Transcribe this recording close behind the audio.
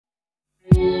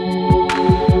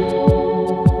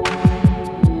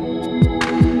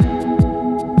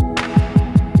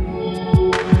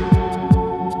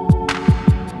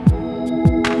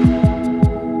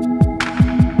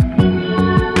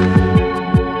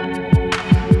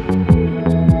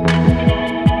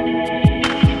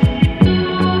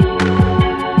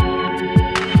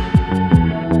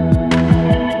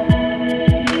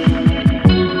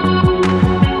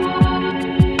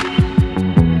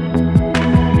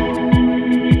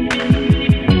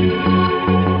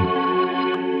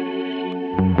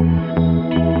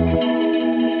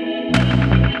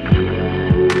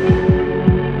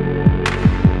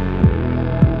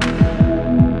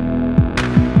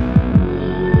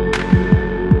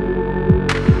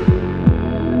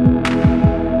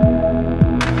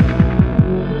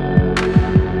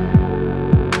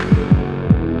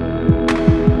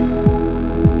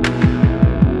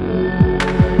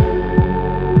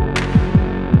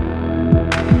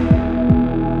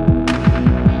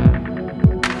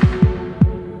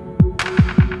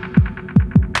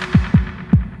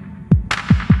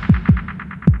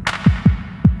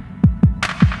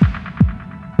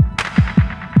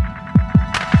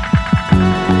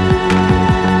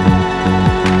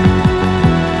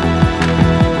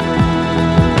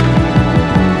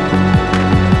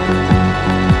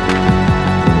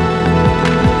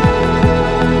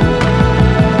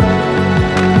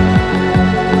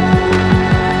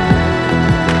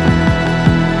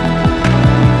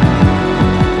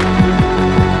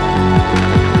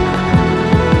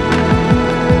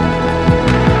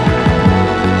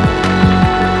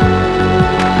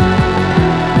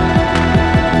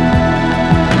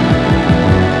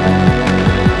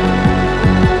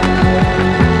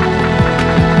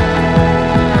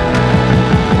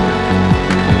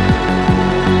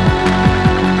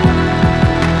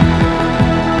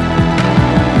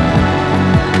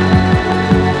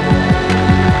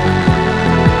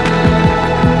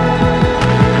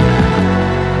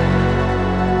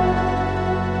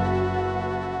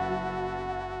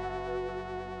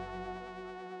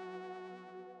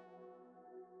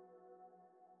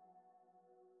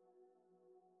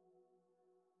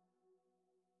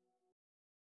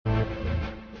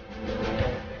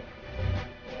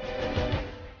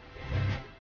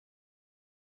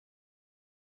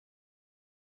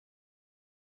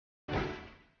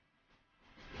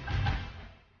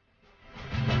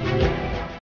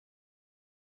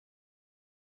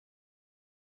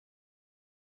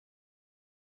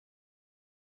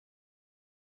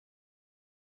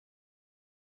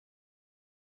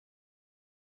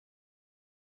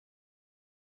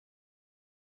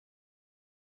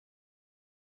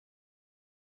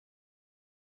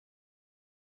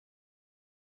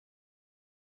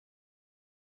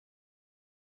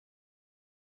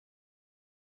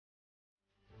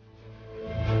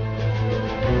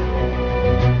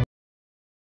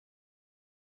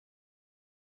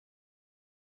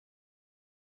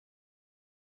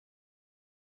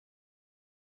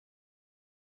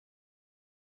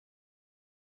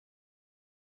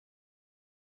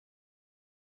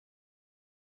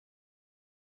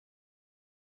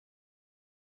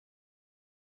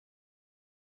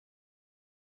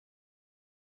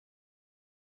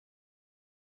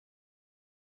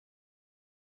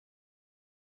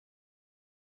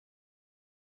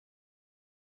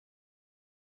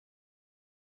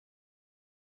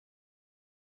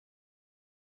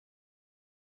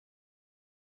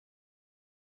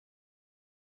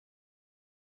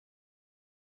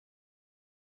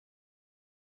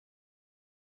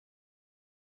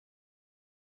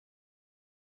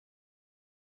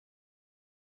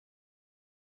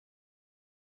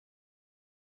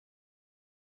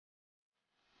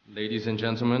Ladies and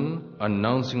gentlemen,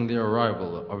 announcing the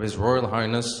arrival of His Royal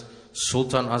Highness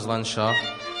Sultan Azlan Shah,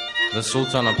 the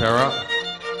Sultan of Perak,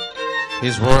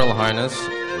 His Royal Highness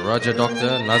Raja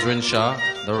Dr. Nazrin Shah,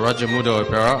 the Raja Muda of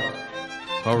Perak,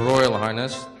 Her Royal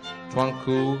Highness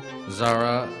Tuanku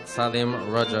Zara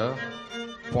Salim Raja,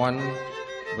 Puan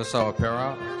Besar of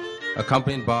Perak,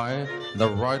 accompanied by the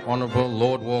Right Honourable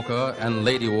Lord Walker and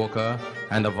Lady Walker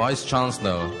and the Vice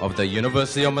Chancellor of the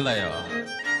University of Malaya.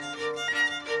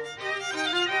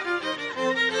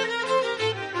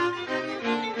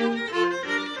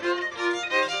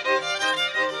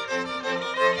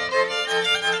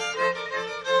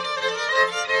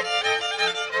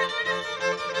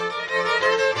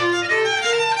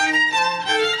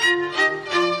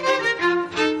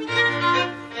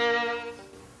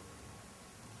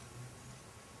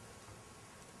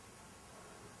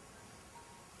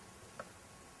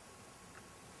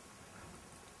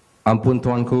 Ampun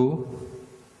Tuanku,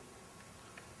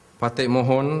 Patik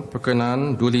mohon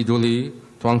perkenan duli-duli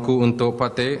Tuanku untuk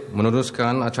Patik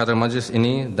meneruskan acara majlis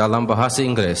ini dalam bahasa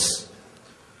Inggeris.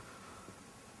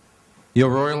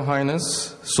 Your Royal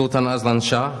Highness Sultan Azlan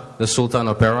Shah, the Sultan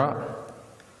of Perak,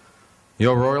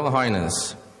 Your Royal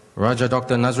Highness Raja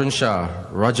Dr. Nazrin Shah,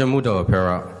 Raja Muda of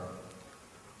Perak,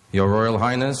 Your Royal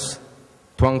Highness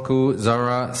Tuanku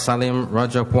Zara Salim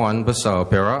Raja Puan Besar of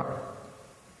Perak,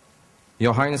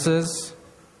 Your Highnesses,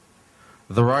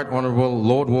 the Right Honourable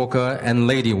Lord Walker and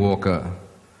Lady Walker,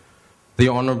 the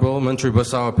Honourable Menteri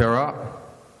Besar of Perak,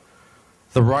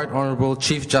 the Right Honourable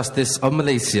Chief Justice of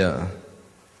Malaysia,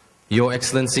 Your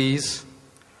Excellencies,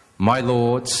 my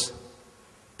Lords,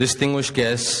 distinguished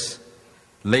guests,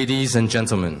 ladies and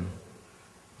gentlemen.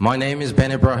 My name is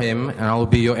Ben Ibrahim and I will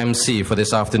be your MC for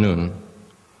this afternoon.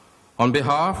 On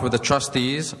behalf of the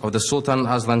trustees of the Sultan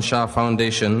Azlan Shah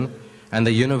Foundation and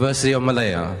the University of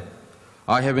Malaya,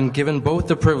 I have been given both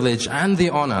the privilege and the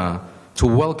honor to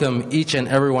welcome each and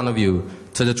every one of you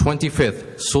to the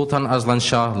 25th Sultan Azlan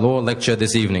Shah Law Lecture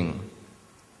this evening.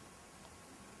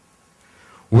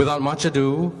 Without much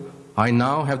ado, I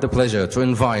now have the pleasure to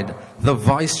invite the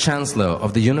Vice Chancellor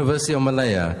of the University of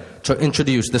Malaya to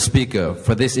introduce the speaker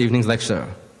for this evening's lecture.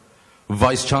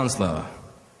 Vice Chancellor.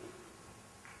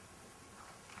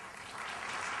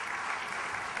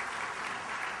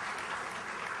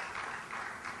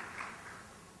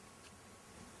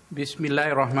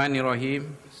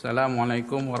 Bismillahirrahmanirrahim.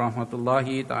 Assalamualaikum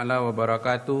warahmatullahi ta'ala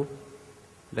wabarakatuh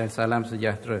dan salam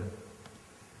sejahtera.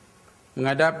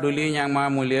 Menghadap Duli Yang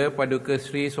Maha Mulia Paduka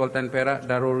Sri Sultan Perak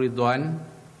Darul Ridwan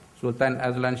Sultan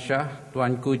Azlan Shah,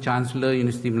 Tuanku Chancellor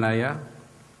Universiti Malaya,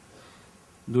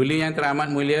 Duli Yang Teramat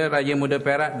Mulia Raja Muda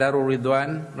Perak Darul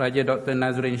Ridwan Raja Dr.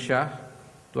 Nazrin Shah,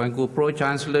 Tuanku Pro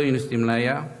Chancellor Universiti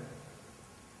Malaya,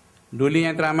 Duli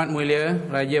Yang Teramat Mulia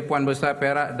Raja Puan Besar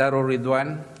Perak Darul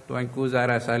Ridwan Tuanku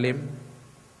Zara Salim.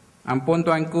 Ampun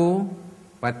Tuanku,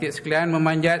 Patik sekalian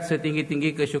memanjat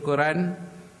setinggi-tinggi kesyukuran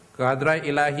kehadrat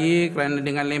ilahi kerana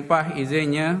dengan limpah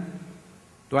izinnya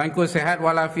Tuanku sehat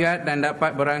walafiat dan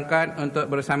dapat berangkat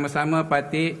untuk bersama-sama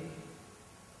Patik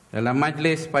dalam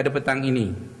majlis pada petang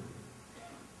ini.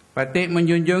 Patik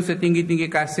menjunjung setinggi-tinggi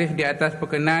kasih di atas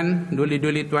perkenan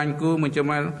duli-duli Tuanku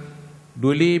mencemal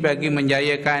duli bagi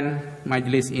menjayakan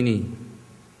majlis ini.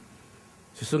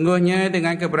 Sesungguhnya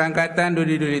dengan keberangkatan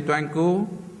duli-duli Tuanku,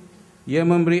 ia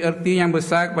memberi erti yang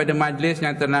besar kepada majlis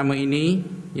yang ternama ini,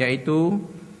 iaitu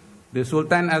The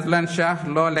Sultan Azlan Shah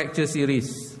Law Lecture Series.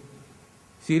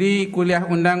 Siri kuliah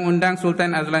undang-undang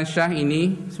Sultan Azlan Shah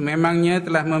ini sememangnya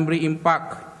telah memberi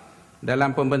impak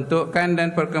dalam pembentukan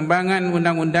dan perkembangan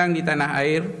undang-undang di tanah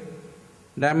air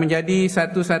dan menjadi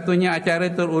satu-satunya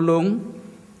acara terulung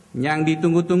yang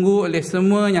ditunggu-tunggu oleh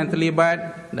semua yang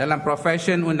terlibat dalam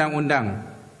profesion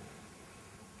undang-undang.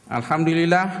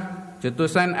 Alhamdulillah,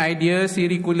 cetusan idea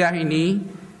siri kuliah ini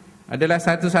adalah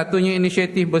satu-satunya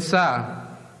inisiatif besar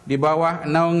di bawah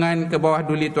naungan ke bawah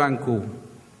duli Tuanku.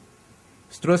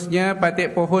 Seterusnya,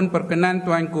 Patik pohon perkenan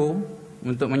Tuanku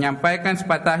untuk menyampaikan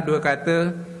sepatah dua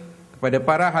kata kepada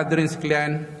para hadirin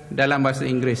sekalian dalam bahasa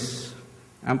Inggeris.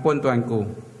 Ampun Tuanku.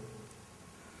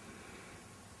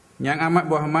 Yang Amat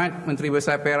Berhormat Menteri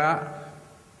Besar Perak,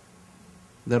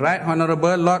 the Right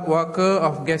Honourable Lord Walker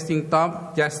of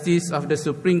Gestingthorpe, Justice of the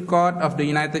Supreme Court of the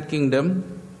United Kingdom,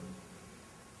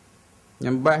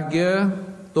 Yang Bahagia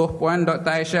Tuh Puan Dr.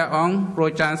 Aisyah Ong, Pro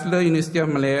Chancellor University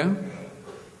of Malaya,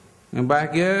 Yang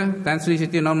Bahagia Tan Sri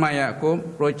Siti Norma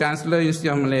Yaakob, Pro Chancellor University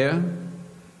of Malaya,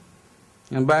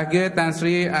 Yang Bahagia Tan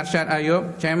Sri Arsyad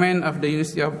Ayub, Chairman of the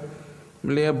University of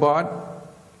Malaya Board,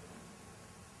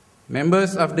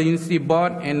 members of the University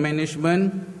Board and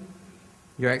Management,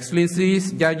 Your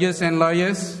Excellencies, judges and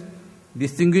lawyers,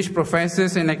 distinguished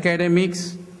professors and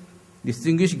academics,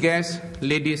 distinguished guests,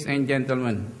 ladies and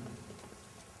gentlemen.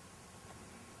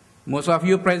 Most of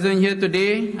you present here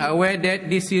today are aware that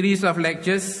this series of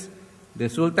lectures, the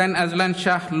Sultan Azlan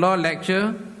Shah Law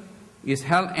Lecture, is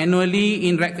held annually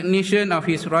in recognition of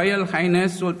His Royal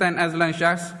Highness Sultan Azlan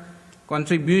Shah's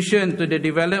contribution to the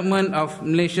development of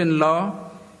Malaysian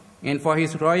law and for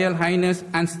His Royal Highness'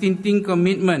 unstinting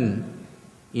commitment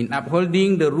in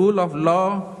upholding the rule of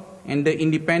law and the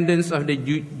independence of the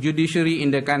judiciary in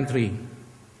the country.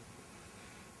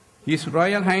 His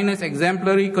Royal Highness'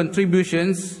 exemplary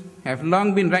contributions have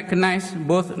long been recognized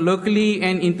both locally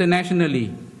and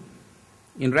internationally.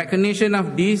 In recognition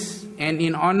of this and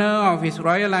in honor of His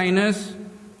Royal Highness,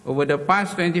 over the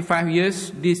past 25 years,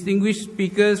 distinguished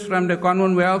speakers from the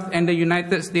Commonwealth and the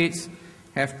United States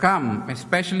have come,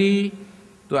 especially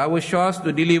to our shores,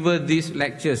 to deliver these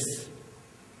lectures.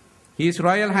 His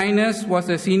Royal Highness was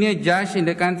a senior judge in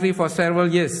the country for several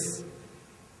years.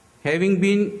 Having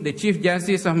been the Chief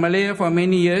Justice of Malaya for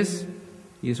many years,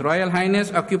 His Royal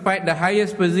Highness occupied the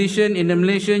highest position in the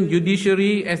Malaysian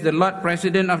judiciary as the Lord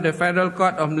President of the Federal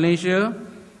Court of Malaysia,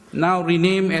 now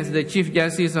renamed as the Chief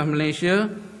Justice of Malaysia,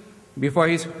 before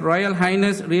His Royal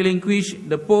Highness relinquished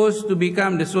the post to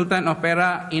become the Sultan of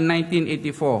Perak in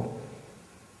 1984.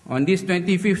 On this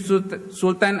 25th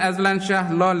Sultan Azlan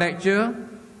Shah Law Lecture,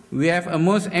 we have a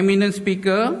most eminent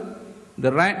speaker,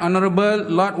 the Right Honourable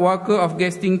Lord Walker of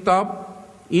Gestingthorpe,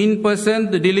 in person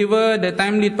to deliver the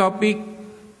timely topic,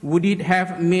 would it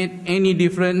have made any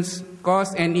difference,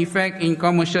 cause and effect in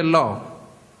commercial law?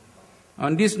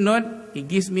 On this note, it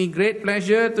gives me great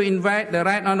pleasure to invite the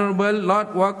Right Honourable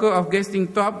Lord Walker of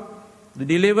Gestingthorpe to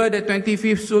deliver the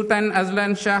 25th Sultan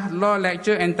Azlan Shah Law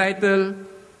Lecture entitled,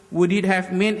 Would It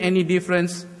Have Made Any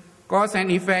Difference, Cause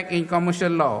and Effect in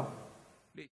Commercial Law?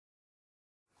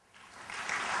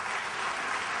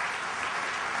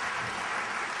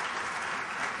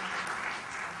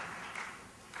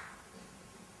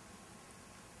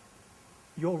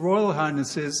 Your Royal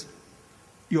Highnesses,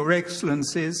 Your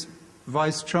Excellencies,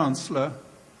 Vice-Chancellor,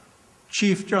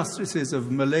 Chief Justices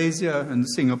of Malaysia and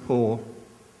Singapore,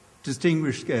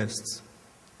 distinguished guests,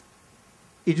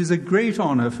 it is a great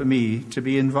honour for me to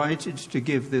be invited to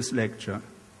give this lecture.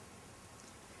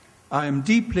 I am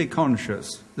deeply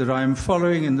conscious that I am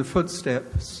following in the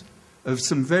footsteps of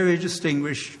some very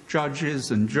distinguished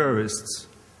judges and jurists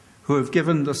who have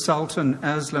given the Sultan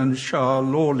Azlan Shah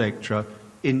Law Lecture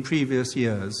in previous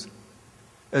years,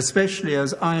 especially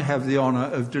as I have the honour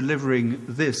of delivering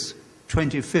this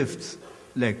 25th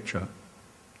lecture.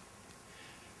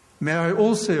 May I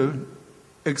also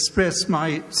express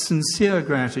my sincere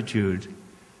gratitude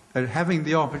at having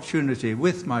the opportunity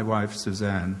with my wife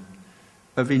Suzanne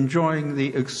of enjoying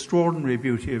the extraordinary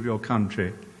beauty of your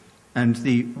country and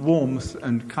the warmth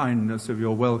and kindness of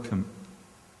your welcome.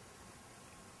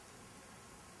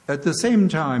 At the same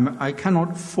time, I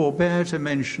cannot forbear to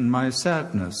mention my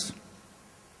sadness,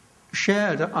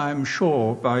 shared, I am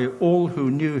sure, by all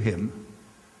who knew him,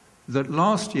 that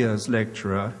last year's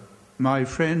lecturer, my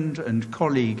friend and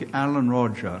colleague Alan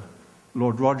Roger,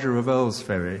 Lord Roger of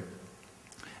Earlsferry,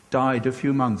 died a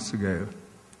few months ago.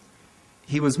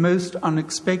 He was most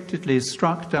unexpectedly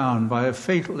struck down by a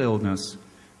fatal illness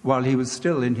while he was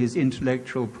still in his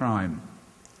intellectual prime.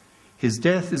 His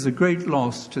death is a great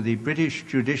loss to the British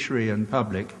judiciary and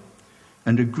public,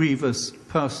 and a grievous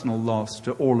personal loss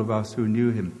to all of us who knew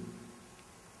him.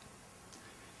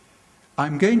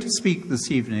 I'm going to speak this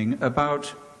evening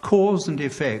about cause and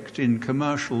effect in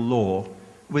commercial law,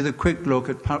 with a quick look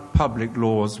at public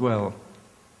law as well.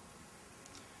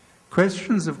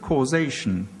 Questions of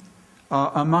causation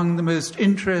are among the most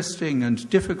interesting and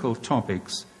difficult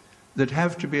topics that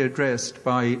have to be addressed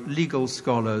by legal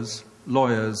scholars,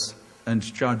 lawyers, and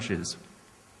judges.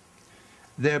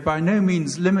 They're by no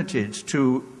means limited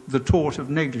to the tort of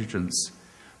negligence,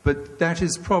 but that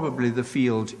is probably the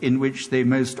field in which they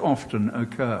most often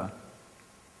occur.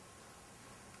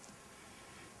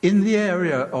 In the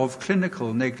area of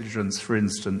clinical negligence, for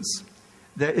instance,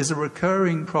 there is a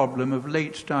recurring problem of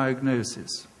late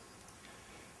diagnosis.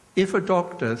 If a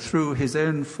doctor, through his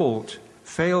own fault,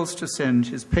 fails to send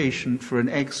his patient for an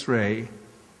X-ray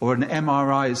or an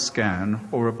MRI scan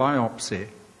or a biopsy,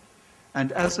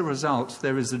 and as a result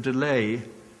there is a delay,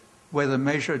 whether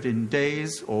measured in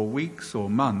days or weeks or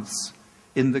months,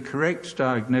 in the correct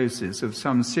diagnosis of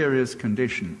some serious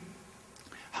condition,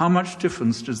 how much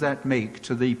difference does that make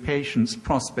to the patient's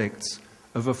prospects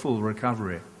of a full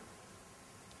recovery?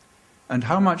 And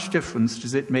how much difference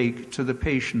does it make to the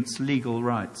patient's legal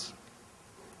rights?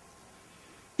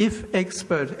 If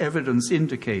expert evidence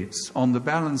indicates, on the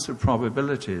balance of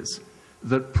probabilities,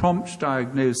 that prompt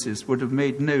diagnosis would have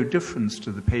made no difference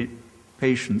to the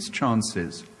patient's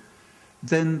chances,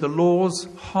 then the law's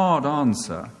hard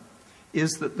answer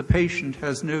is that the patient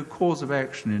has no cause of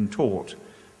action in tort,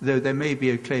 though there may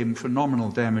be a claim for nominal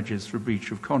damages for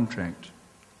breach of contract.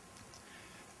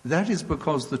 That is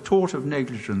because the tort of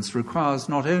negligence requires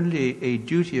not only a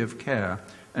duty of care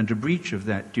and a breach of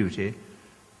that duty,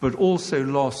 but also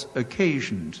loss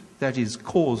occasioned, that is,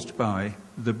 caused by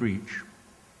the breach.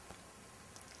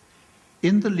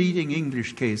 In the leading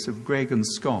English case of Gregg and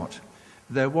Scott,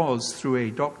 there was, through a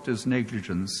doctor's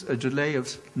negligence, a delay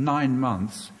of 9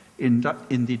 months in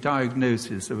the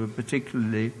diagnosis of a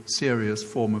particularly serious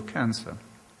form of cancer.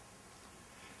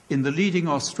 In the leading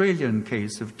Australian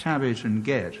case of Tabbitt and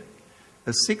Gett,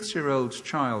 a 6-year-old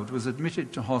child was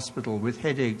admitted to hospital with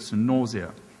headaches and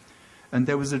nausea, and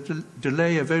there was a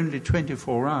delay of only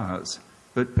 24 hours,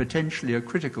 but potentially a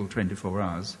critical 24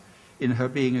 hours, in her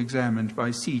being examined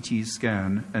by CT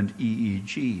scan and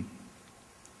EEG.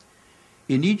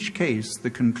 In each case, the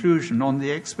conclusion on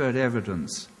the expert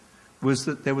evidence was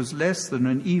that there was less than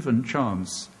an even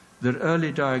chance that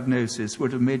early diagnosis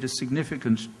would have made a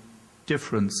significant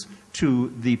difference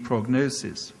to the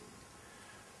prognosis.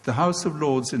 The House of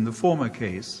Lords in the former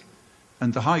case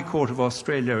and the High Court of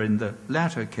Australia in the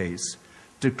latter case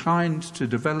declined to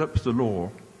develop the law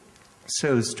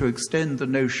so as to extend the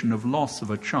notion of loss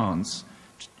of a chance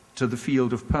to the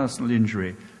field of personal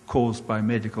injury caused by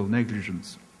medical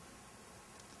negligence.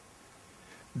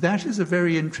 That is a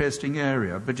very interesting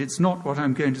area, but it's not what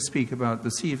I'm going to speak about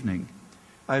this evening.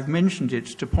 I've mentioned it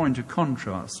to point a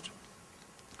contrast.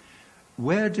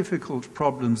 Where difficult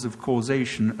problems of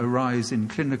causation arise in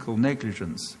clinical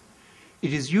negligence,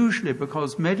 it is usually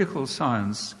because medical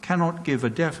science cannot give a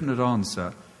definite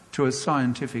answer to a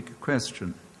scientific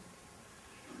question.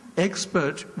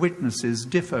 Expert witnesses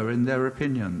differ in their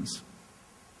opinions.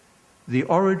 The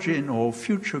origin or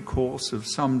future course of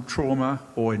some trauma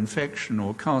or infection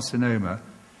or carcinoma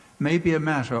may be a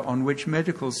matter on which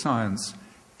medical science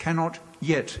cannot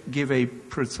yet give a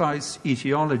precise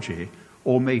etiology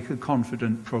or make a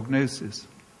confident prognosis.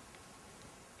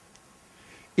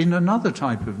 In another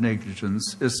type of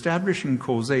negligence, establishing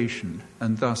causation,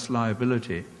 and thus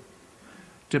liability,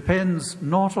 depends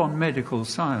not on medical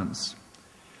science,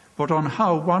 but on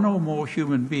how one or more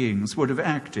human beings would have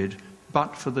acted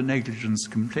but for the negligence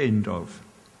complained of.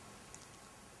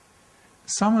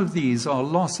 Some of these are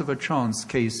loss of a chance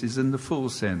cases in the full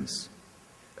sense.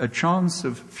 A chance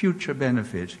of future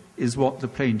benefit is what the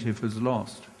plaintiff has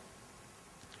lost.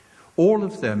 All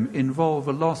of them involve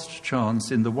a lost chance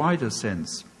in the wider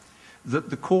sense, that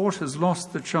the court has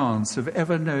lost the chance of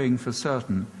ever knowing for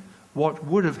certain what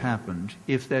would have happened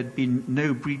if there'd been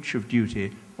no breach of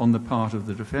duty on the part of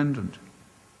the defendant.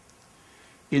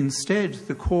 Instead,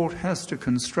 the court has to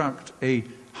construct a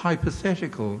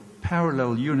hypothetical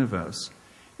parallel universe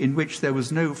in which there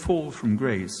was no fall from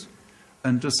grace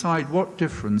and decide what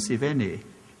difference, if any,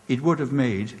 it would have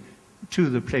made to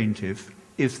the plaintiff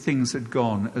if things had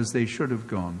gone as they should have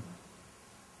gone.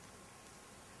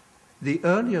 The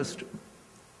earliest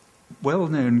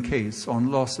well-known case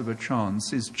on loss of a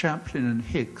chance is Chaplin and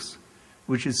Hicks,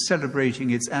 which is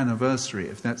celebrating its anniversary,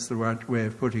 if that's the right way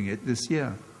of putting it, this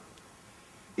year.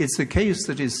 It's a case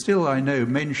that is still, I know,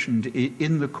 mentioned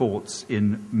in the courts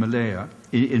in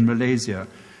Malaysia,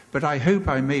 but I hope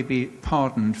I may be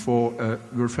pardoned for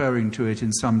referring to it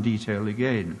in some detail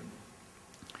again.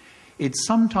 It's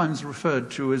sometimes referred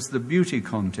to as the beauty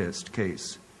contest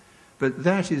case, but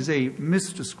that is a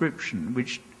misdescription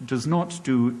which does not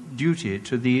do duty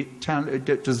to the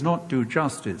does not do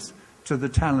justice to the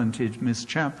talented Miss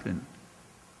Chaplin.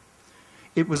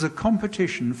 It was a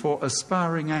competition for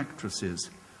aspiring actresses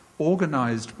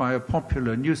organized by a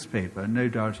popular newspaper, no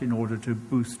doubt in order to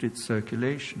boost its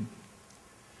circulation.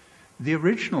 The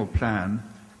original plan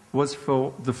was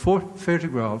for the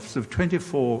photographs of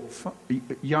 24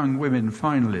 young women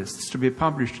finalists to be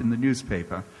published in the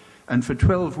newspaper and for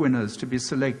 12 winners to be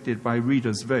selected by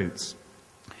readers' votes,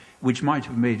 which might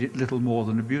have made it little more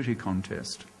than a beauty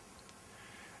contest.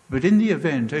 But in the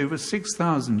event, over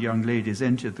 6,000 young ladies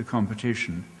entered the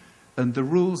competition, and the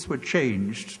rules were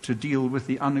changed to deal with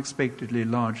the unexpectedly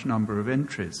large number of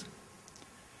entries.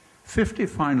 50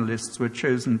 finalists were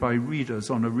chosen by readers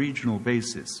on a regional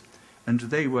basis, and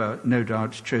they were, no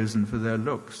doubt, chosen for their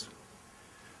looks.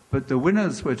 But the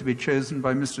winners were to be chosen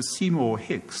by Mr. Seymour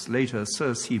Hicks, later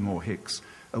Sir Seymour Hicks,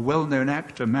 a well-known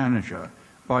actor-manager,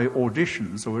 by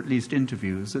auditions, or at least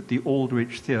interviews, at the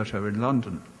Aldwych Theatre in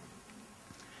London.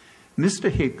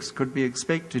 Mr. Hicks could be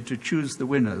expected to choose the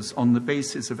winners on the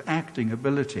basis of acting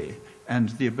ability and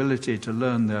the ability to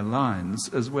learn their lines,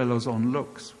 as well as on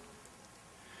looks.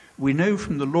 We know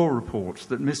from the law report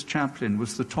that Miss Chaplin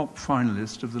was the top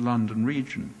finalist of the London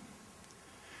region.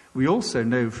 We also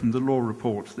know from the law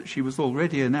report that she was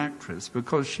already an actress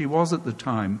because she was at the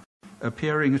time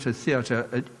appearing at a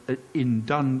theatre in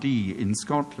Dundee in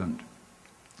Scotland.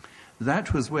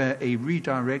 That was where a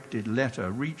redirected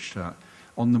letter reached her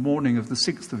on the morning of the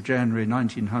 6th of January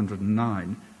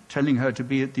 1909, telling her to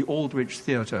be at the Aldwych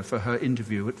Theatre for her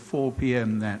interview at 4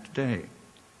 p.m. that day.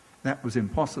 That was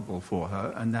impossible for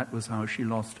her, and that was how she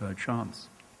lost her chance.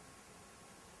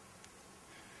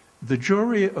 The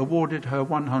jury awarded her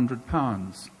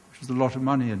 £100, which was a lot of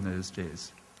money in those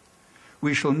days.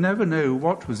 We shall never know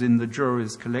what was in the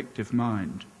jury's collective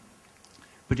mind,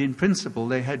 but in principle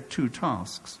they had two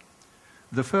tasks.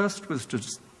 The first was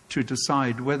to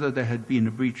decide whether there had been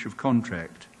a breach of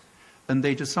contract, and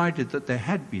they decided that there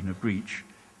had been a breach,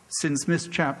 since Miss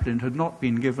Chaplin had not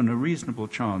been given a reasonable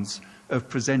chance of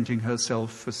presenting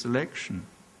herself for selection.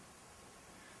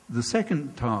 The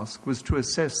second task was to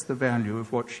assess the value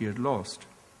of what she had lost.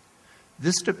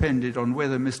 This depended on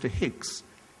whether Mr. Hicks,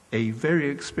 a very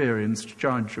experienced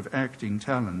judge of acting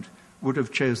talent, would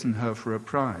have chosen her for a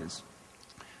prize.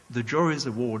 The jury's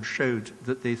award showed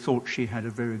that they thought she had a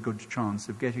very good chance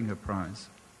of getting a prize.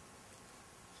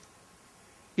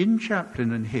 In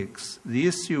Chaplin and Hicks, the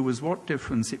issue was what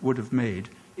difference it would have made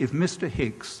if Mr.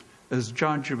 Hicks, as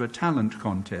judge of a talent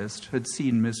contest, had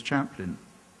seen Miss Chaplin.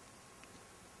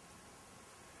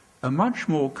 A much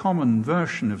more common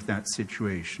version of that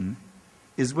situation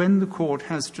is when the court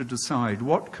has to decide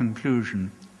what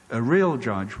conclusion a real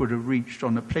judge would have reached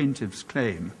on a plaintiff's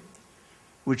claim,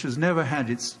 which has never had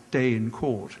its day in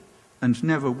court and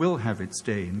never will have its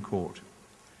day in court.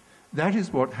 That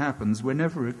is what happens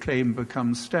whenever a claim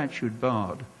becomes statute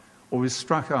barred or is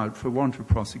struck out for want of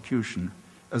prosecution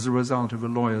as a result of a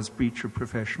lawyer's breach of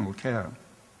professional care,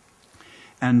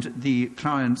 and the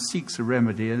client seeks a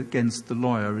remedy against the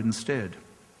lawyer instead.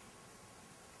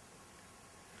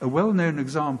 A well-known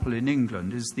example in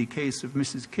England is the case of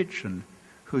Mrs. Kitchen,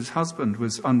 whose husband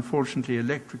was unfortunately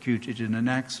electrocuted in an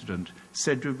accident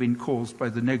said to have been caused by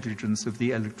the negligence of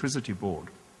the Electricity Board.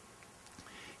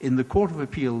 In the Court of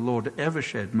Appeal, Lord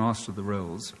Evershed, Master of the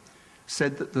Rolls,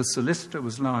 said that the solicitor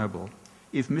was liable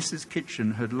if Mrs.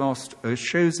 Kitchen had lost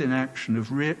shows in action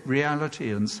of reality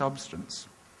and substance.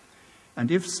 And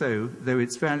if so, though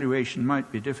its valuation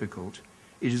might be difficult,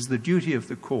 it is the duty of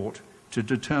the court to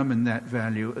determine that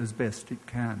value as best it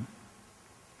can.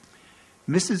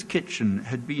 Mrs. Kitchen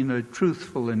had been a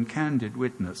truthful and candid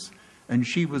witness, and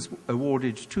she was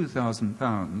awarded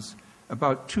 £2,000,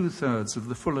 about two-thirds of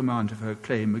the full amount of her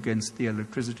claim against the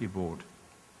Electricity Board.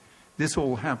 This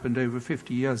all happened over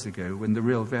 50 years ago, when the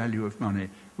real value of money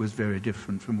was very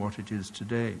different from what it is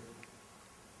today.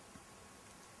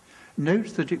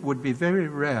 Note that it would be very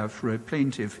rare for a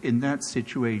plaintiff in that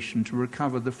situation to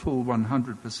recover the full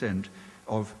 100%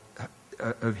 of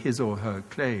his or her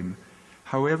claim,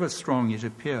 however strong it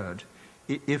appeared,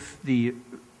 if the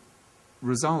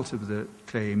result of the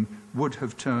claim would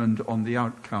have turned on the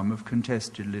outcome of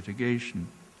contested litigation.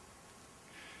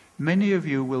 Many of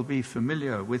you will be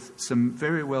familiar with some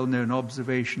very well-known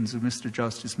observations of Mr.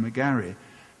 Justice McGarry,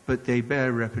 but they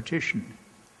bear repetition.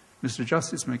 Mr.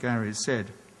 Justice McGarry said,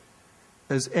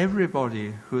 "As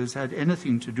everybody who has had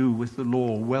anything to do with the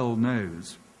law well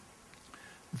knows,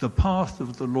 the path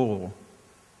of the law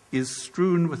is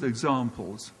strewn with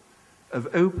examples of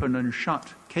open and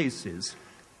shut cases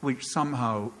which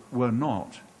somehow were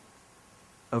not,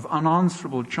 of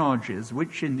unanswerable charges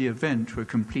which in the event were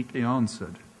completely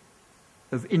answered,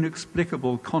 of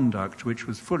inexplicable conduct which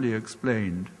was fully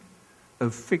explained,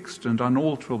 of fixed and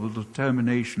unalterable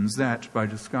determinations that, by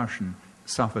discussion,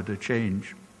 suffered a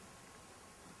change."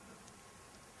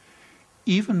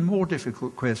 Even more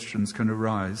difficult questions can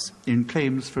arise in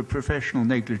claims for professional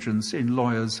negligence in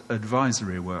lawyers'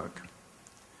 advisory work.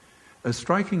 A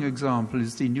striking example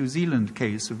is the New Zealand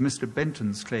case of Mr.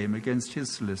 Benton's claim against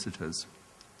his solicitors.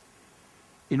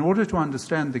 In order to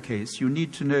understand the case, you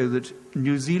need to know that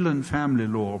New Zealand family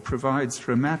law provides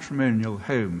for a matrimonial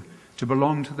home to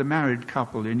belong to the married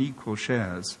couple in equal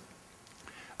shares,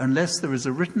 unless there is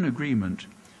a written agreement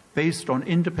based on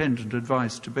independent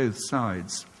advice to both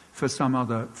sides for some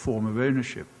other form of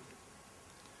ownership.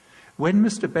 When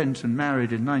Mr. Benton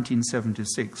married in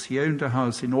 1976, he owned a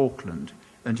house in Auckland,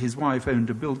 and his wife owned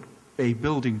a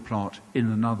building plot in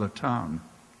another town.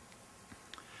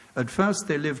 At first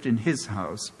they lived in his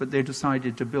house, but they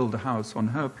decided to build a house on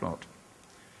her plot.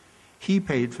 He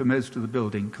paid for most of the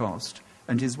building cost,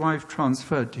 and his wife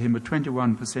transferred to him a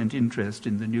 21% interest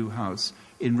in the new house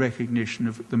in recognition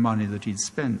of the money that he'd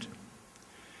spent.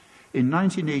 In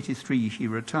 1983, he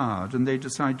retired, and they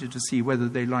decided to see whether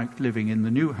they liked living in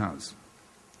the new house.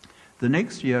 The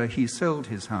next year, he sold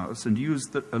his house and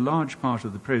used a large part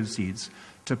of the proceeds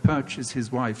to purchase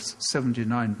his wife's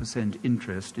 79%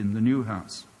 interest in the new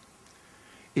house.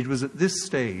 It was at this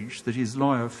stage that his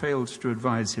lawyer failed to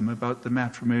advise him about the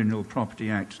Matrimonial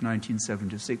Property Act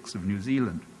 1976 of New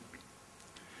Zealand.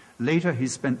 Later, he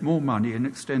spent more money in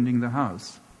extending the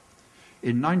house.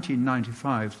 In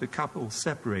 1995, the couple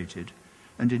separated,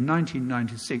 and in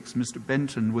 1996, Mr.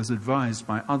 Benton was advised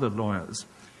by other lawyers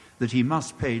that he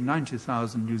must pay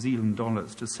 90,000 New Zealand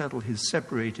dollars to settle his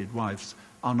separated wife's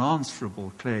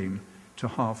unanswerable claim to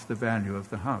half the value of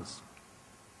the house,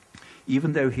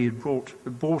 even though he had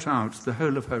bought out the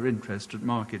whole of her interest at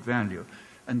market value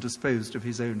and disposed of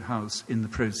his own house in the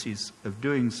process of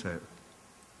doing so.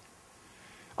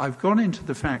 I've gone into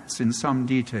the facts in some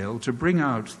detail to bring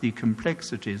out the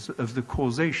complexities of the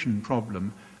causation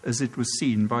problem as it was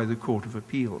seen by the Court of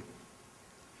Appeal.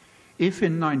 If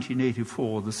in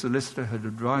 1984 the solicitor had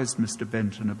advised Mr.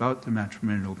 Benton about the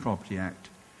Matrimonial Property Act,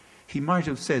 he might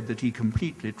have said that he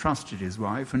completely trusted his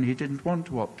wife and he didn't want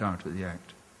to opt out of the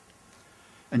Act.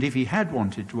 And if he had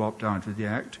wanted to opt out of the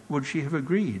Act, would she have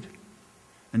agreed?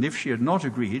 And if she had not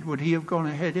agreed, would he have gone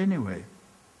ahead anyway?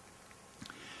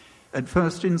 At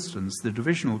first instance, the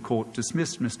Divisional Court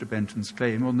dismissed Mr. Benton's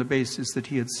claim on the basis that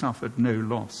he had suffered no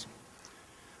loss.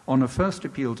 On a first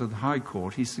appeal to the High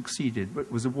Court, he succeeded, but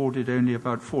was awarded only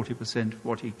about 40% of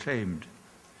what he claimed.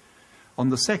 On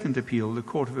the second appeal, the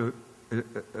Court of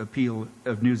Appeal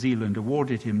of New Zealand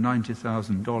awarded him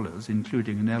 $90,000,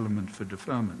 including an element for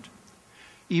deferment.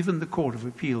 Even the Court of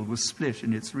Appeal was split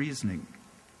in its reasoning.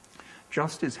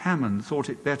 Justice Hammond thought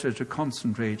it better to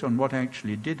concentrate on what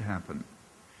actually did happen.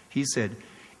 He said,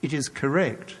 "It is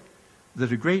correct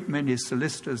that a great many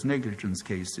solicitors' negligence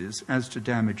cases as to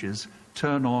damages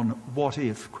turn on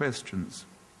what-if questions.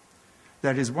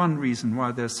 That is one reason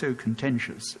why they're so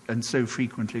contentious and so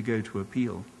frequently go to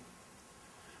appeal.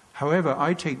 However,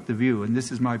 I take the view, and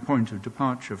this is my point of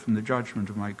departure from the judgment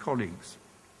of my colleagues,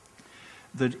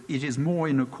 that it is more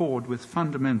in accord with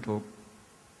fundamental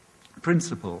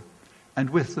principle and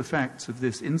with the facts of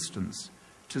this instance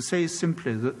to say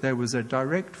simply that there was a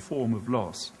direct form of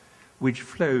loss which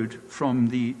flowed from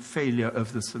the failure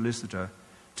of the solicitor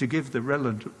to give the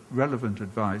relevant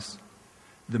advice.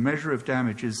 The measure of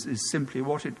damages is simply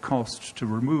what it cost to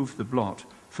remove the blot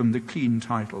from the clean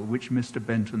title which Mr.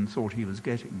 Benton thought he was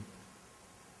getting.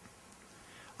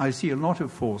 I see a lot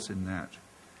of force in that.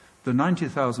 The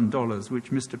 $90,000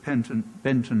 which Mr.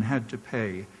 Benton had to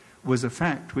pay was a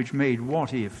fact which made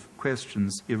what-if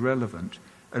questions irrelevant,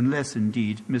 unless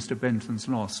indeed Mr. Benton's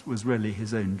loss was really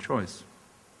his own choice.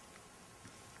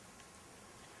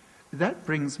 That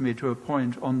brings me to a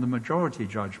point on the majority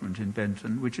judgment in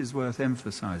Benton, which is worth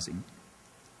emphasizing.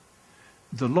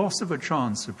 The loss of a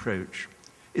chance approach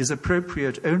is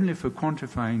appropriate only for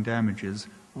quantifying damages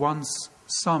once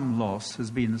some loss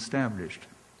has been established.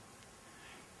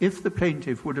 If the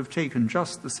plaintiff would have taken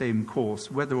just the same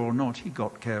course, whether or not he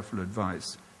got careful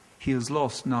advice, he has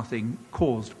lost nothing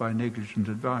caused by negligent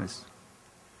advice.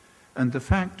 And the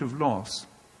fact of loss,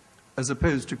 as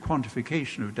opposed to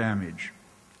quantification of damage,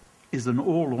 is an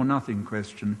all-or-nothing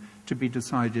question to be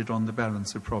decided on the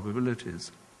balance of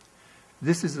probabilities.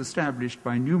 This is established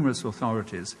by numerous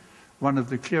authorities, one of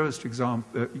the clearest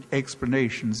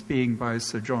explanations being by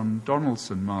Sir John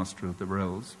Donaldson, Master of the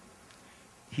Rolls.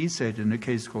 He said in a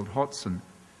case called Hodson,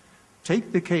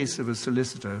 "Take the case of a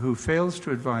solicitor who fails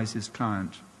to advise his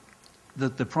client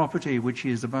that the property which he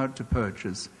is about to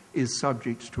purchase is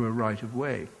subject to a right of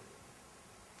way.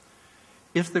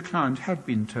 If the client had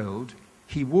been told,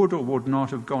 he would or would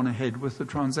not have gone ahead with the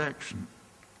transaction.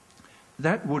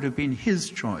 That would have been his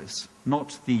choice,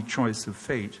 not the choice of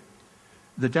fate.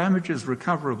 The damages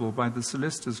recoverable by the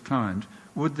solicitor's client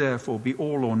would therefore be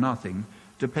all or nothing,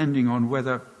 depending on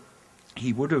whether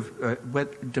he would have,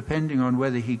 depending on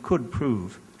whether he could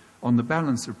prove, on the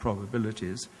balance of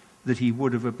probabilities, that he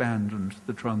would have abandoned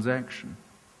the transaction."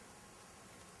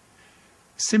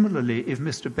 Similarly, if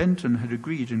Mr. Benton had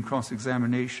agreed in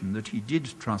cross-examination that he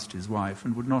did trust his wife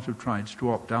and would not have tried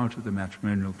to opt out of the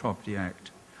Matrimonial Property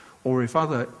Act, or if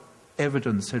other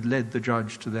evidence had led the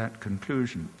judge to that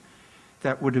conclusion,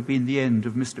 that would have been the end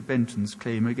of Mr. Benton's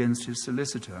claim against his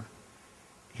solicitor.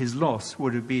 His loss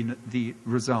would have been the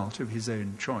result of his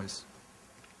own choice.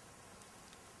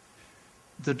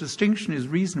 The distinction is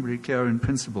reasonably clear in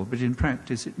principle, but in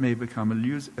practice it may become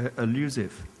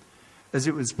elusive. As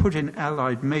it was put in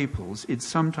Allied Maples, it's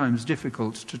sometimes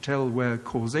difficult to tell where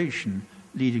causation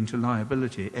leading to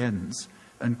liability ends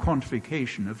and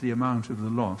quantification of the amount of the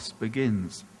loss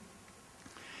begins.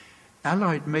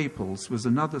 Allied Maples was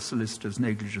another solicitor's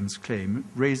negligence claim,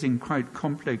 raising quite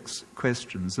complex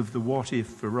questions of the what-if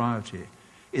variety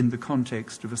in the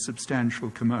context of a substantial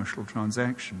commercial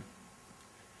transaction.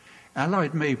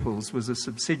 Allied Maples was a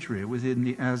subsidiary within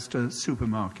the Asda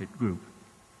supermarket group.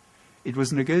 It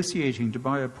was negotiating to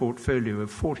buy a portfolio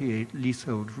of 48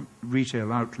 leasehold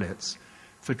retail outlets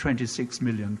for £26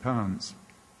 million.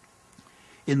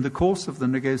 In the course of the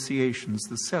negotiations,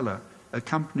 the seller, a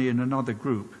company in another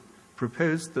group,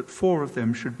 proposed that 4 of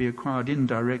them should be acquired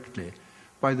indirectly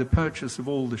by the purchase of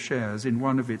all the shares in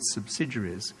one of its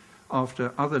subsidiaries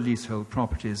after other leasehold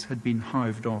properties had been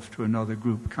hived off to another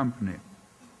group company.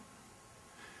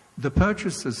 The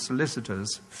purchaser's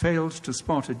solicitors failed to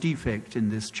spot a defect in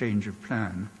this change of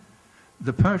plan.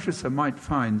 The purchaser might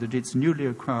find that its newly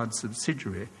acquired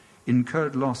subsidiary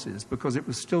incurred losses because it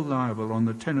was still liable on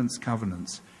the tenant's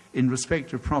covenants in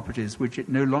respect of properties which it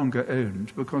no longer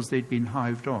owned because they'd been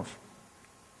hived off.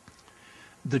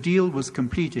 The deal was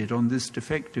completed on this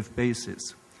defective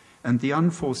basis, and the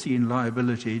unforeseen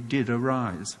liability did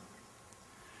arise.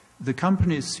 The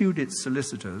company sued its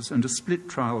solicitors, and a split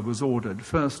trial was ordered,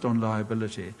 first on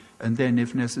liability and then,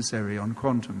 if necessary, on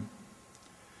quantum.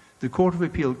 The Court of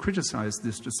Appeal criticised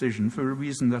this decision for a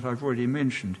reason that I've already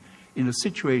mentioned. In a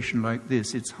situation like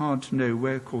this, it's hard to know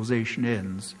where causation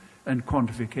ends and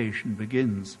quantification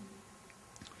begins.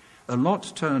 A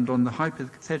lot turned on the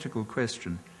hypothetical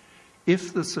question: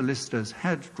 if the solicitors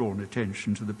had drawn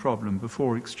attention to the problem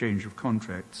before exchange of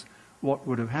contracts, what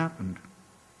would have happened?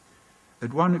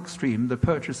 At one extreme, the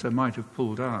purchaser might have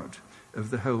pulled out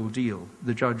of the whole deal.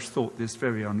 The judge thought this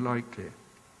very unlikely.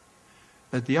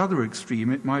 At the other extreme,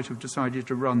 it might have decided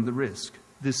to run the risk.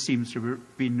 This seems to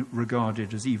have been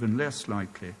regarded as even less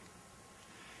likely.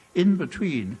 In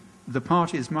between, the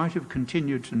parties might have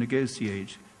continued to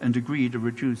negotiate and agreed a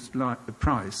reduced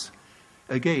price,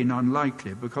 again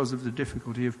unlikely because of the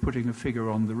difficulty of putting a figure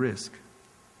on the risk.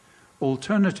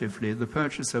 Alternatively, the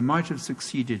purchaser might have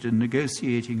succeeded in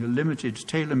negotiating a limited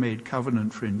tailor-made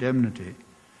covenant for indemnity.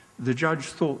 The judge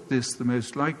thought this the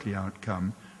most likely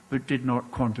outcome, but did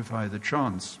not quantify the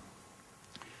chance.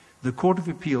 The Court of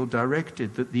Appeal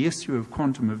directed that the issue of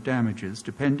quantum of damages,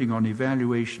 depending on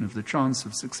evaluation of the chance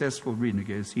of successful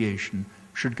renegotiation,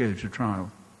 should go to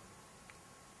trial.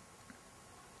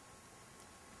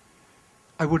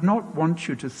 I would not want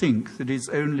you to think that it's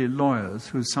only lawyers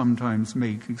who sometimes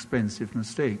make expensive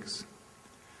mistakes.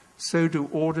 So do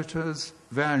auditors,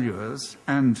 valuers,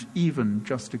 and even,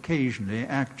 just occasionally,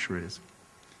 actuaries.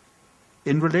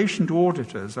 In relation to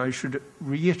auditors, I should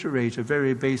reiterate a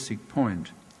very basic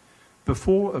point.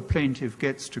 Before a plaintiff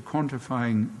gets to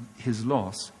quantifying his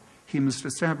loss, he must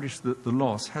establish that the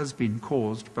loss has been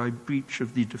caused by breach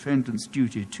of the defendant's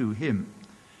duty to him.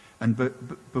 And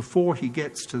before he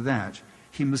gets to that,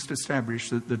 he must establish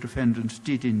that the defendant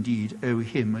did indeed owe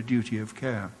him a duty of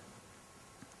care.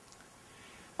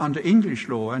 Under English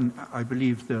law, and I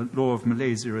believe the law of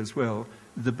Malaysia as well,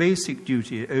 the basic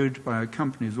duty owed by a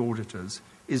company's auditors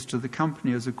is to the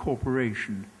company as a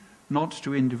corporation, not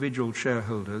to individual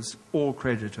shareholders or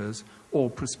creditors or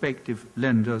prospective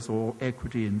lenders or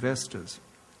equity investors.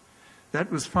 That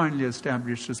was finally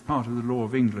established as part of the law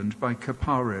of England by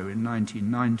Caparo in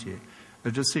 1990,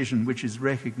 a decision which is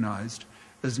recognised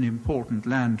as an important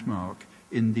landmark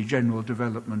in the general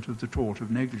development of the tort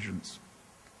of negligence.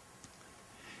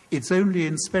 It's only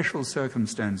in special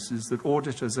circumstances that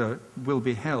auditors will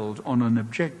be held on an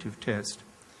objective test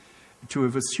to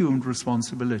have assumed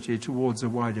responsibility towards a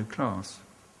wider class.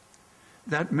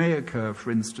 That may occur,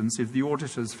 for instance, if the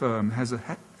auditor's firm has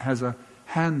a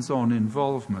hands-on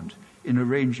involvement in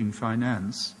arranging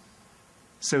finance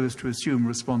so as to assume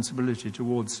responsibility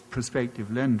towards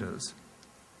prospective lenders,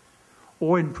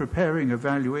 or in preparing a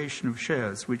valuation of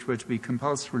shares which were to be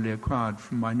compulsorily acquired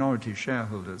from minority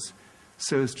shareholders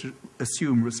so as to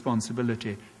assume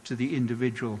responsibility to the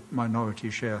individual minority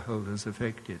shareholders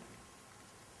affected.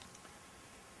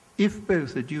 If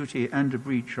both a duty and a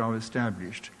breach are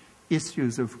established,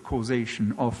 issues of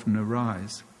causation often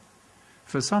arise.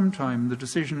 For some time, the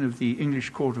decision of the English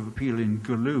Court of Appeal in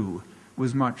Gulu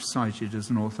was much cited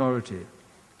as an authority.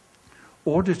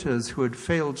 Auditors who had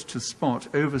failed to spot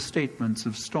overstatements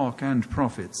of stock and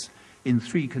profits in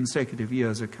 3 consecutive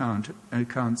years'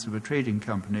 accounts of a trading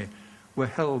company were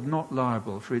held not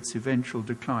liable for its eventual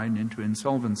decline into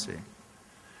insolvency.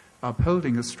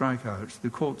 Upholding a strikeout,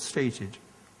 the court stated,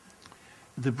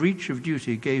 the breach of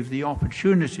duty gave the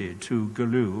opportunity to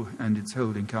Galoo and its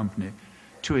holding company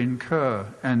to incur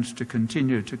and to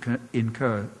continue to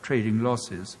incur trading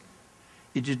losses.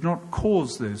 It did not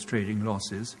cause those trading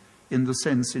losses in the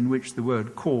sense in which the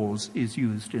word cause is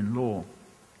used in law.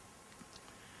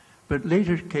 But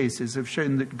later cases have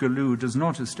shown that Galoo does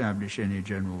not establish any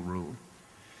general rule.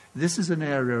 This is an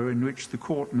area in which the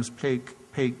court must pay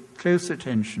close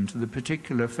attention to the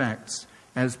particular facts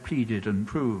as pleaded and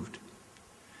proved.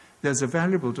 There's a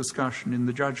valuable discussion in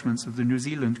the judgments of the New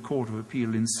Zealand Court of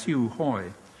Appeal in Siu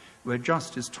Hoi, where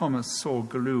Justice Thomas saw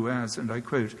Galoo as, and I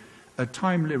quote, a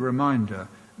timely reminder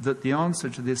that the answer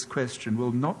to this question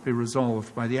will not be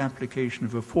resolved by the application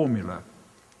of a formula,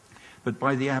 but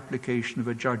by the application of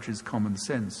a judge's common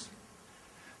sense.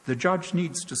 The judge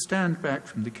needs to stand back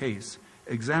from the case,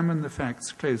 examine the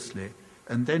facts closely,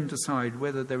 and then decide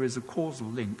whether there is a causal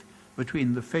link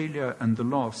between the failure and the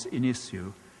loss in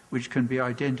issue, which can be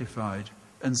identified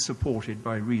and supported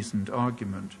by reasoned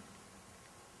argument.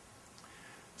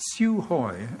 Siu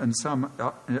Hoi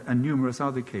and numerous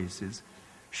other cases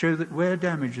show that where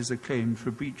damages are claimed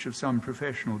for breach of some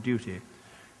professional duty,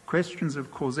 questions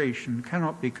of causation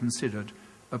cannot be considered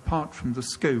apart from the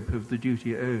scope of the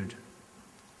duty owed.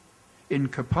 In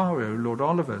Caparo, Lord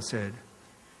Oliver said,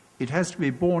 "It has to be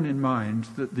borne in mind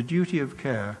that the duty of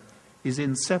care is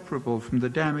inseparable from the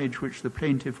damage which the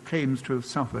plaintiff claims to have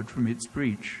suffered from its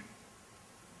breach.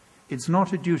 It's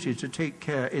not a duty to take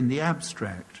care in the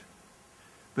abstract,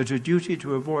 but a duty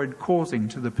to avoid causing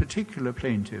to the particular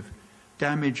plaintiff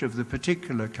damage of the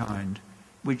particular kind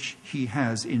which he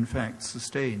has in fact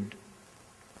sustained."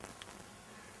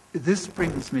 This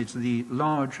brings me to the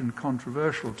large and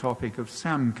controversial topic of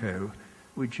SAMCO,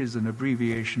 which is an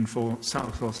abbreviation for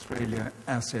South Australia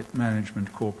Asset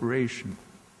Management Corporation.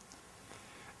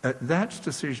 That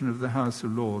decision of the House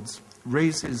of Lords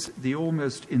raises the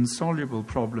almost insoluble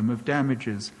problem of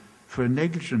damages for a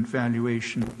negligent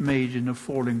valuation made in a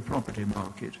falling property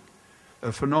market,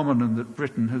 a phenomenon that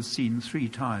Britain has seen 3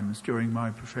 times during my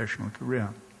professional career.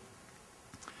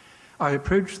 I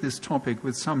approached this topic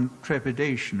with some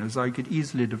trepidation, as I could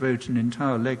easily devote an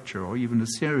entire lecture or even a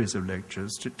series of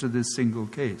lectures to this single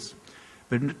case.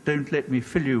 But don't let me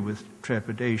fill you with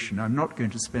trepidation. I'm not going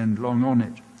to spend long on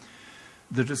it.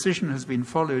 The decision has been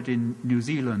followed in New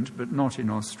Zealand, but not in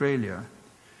Australia.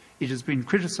 It has been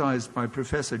criticised by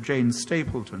Professor Jane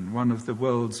Stapleton, one of the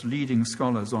world's leading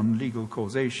scholars on legal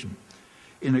causation,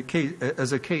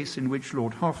 as a case in which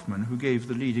Lord Hoffman, who gave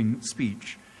the leading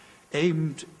speech,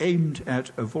 aimed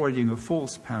at avoiding a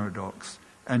false paradox,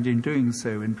 and in doing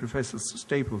so, in Professor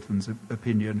Stapleton's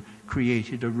opinion,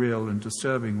 created a real and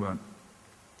disturbing one.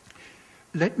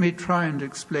 Let me try and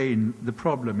explain the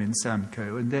problem in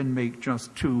SAMCO and then make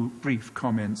just 2 brief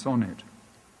comments on it.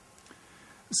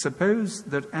 Suppose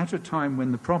that at a time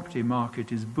when the property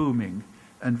market is booming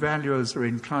and valuers are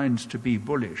inclined to be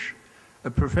bullish,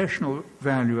 a professional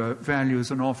valuer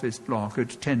values an office block at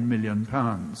 £10 million.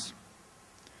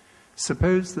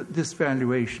 Suppose that this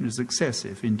valuation is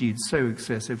excessive, indeed so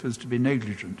excessive as to be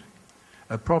negligent.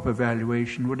 A proper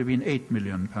valuation would have been £8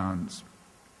 million.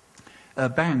 A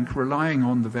bank relying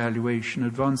on the valuation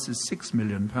advances £6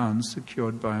 million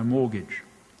secured by a mortgage.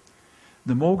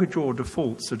 The mortgagor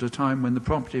defaults at a time when the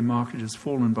property market has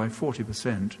fallen by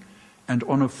 40%, and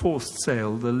on a forced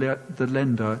sale,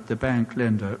 the bank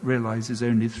lender realizes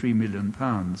only £3 million.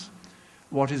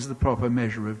 What is the proper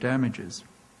measure of damages?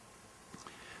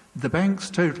 The bank's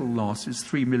total loss is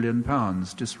 £3 million,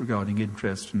 disregarding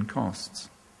interest and costs.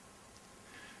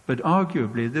 But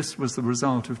arguably, this was the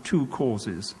result of 2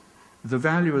 causes: the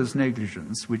valuer's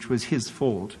negligence, which was his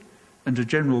fault, and a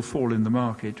general fall in the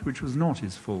market, which was not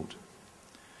his fault.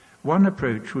 One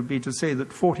approach would be to say that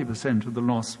 40% of the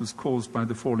loss was caused by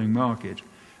the falling market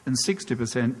and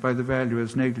 60% by the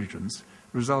valuer's negligence,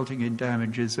 resulting in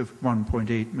damages of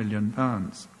 £1.8 million.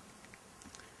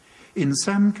 In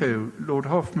SAMCO, Lord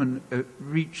Hoffman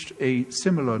reached a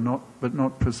similar, but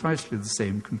not precisely the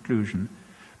same conclusion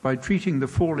by treating the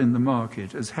fall in the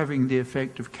market as having the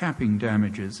effect of capping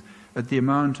damages at the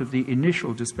amount of the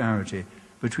initial disparity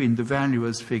between the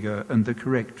valuer's figure and the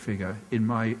correct figure, in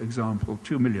my example,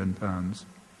 £2 million.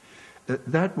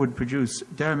 That would produce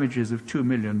damages of £2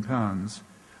 million.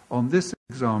 On this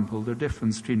example, the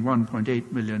difference between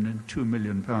 1.8 million and £2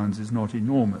 million is not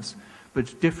enormous,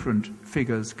 but different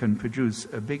figures can produce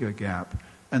a bigger gap,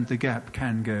 and the gap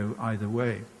can go either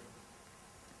way.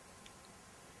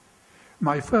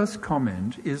 My first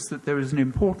comment is that there is an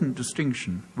important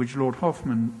distinction, which Lord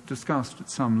Hoffman discussed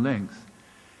at some length,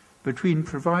 between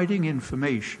providing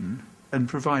information and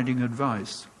providing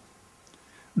advice.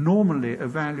 Normally, a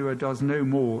valuer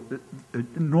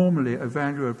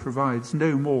provides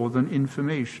no more than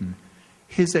information,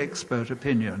 his expert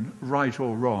opinion, right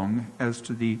or wrong, as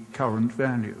to the current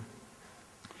value.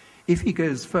 If he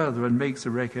goes further and makes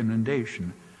a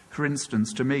recommendation, for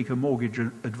instance, to make a mortgage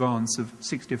advance of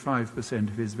 65%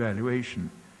 of his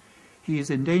valuation, he is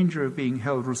in danger of being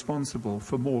held responsible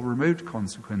for more remote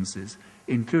consequences,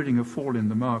 including a fall in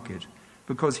the market,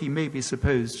 because he may be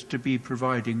supposed to be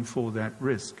providing for that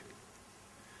risk.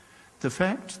 The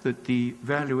fact that the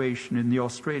valuation in the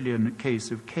Australian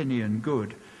case of Kenny and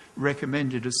Good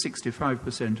recommended a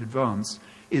 65% advance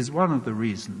is one of the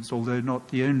reasons, although not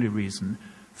the only reason,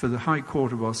 for the High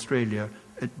Court of Australia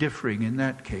differing in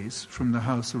that case from the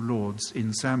House of Lords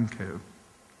in Samco.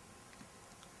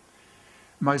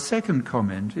 My second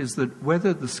comment is that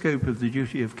whether the scope of the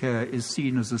duty of care is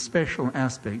seen as a special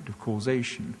aspect of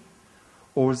causation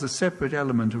or as a separate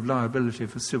element of liability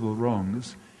for civil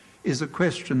wrongs is a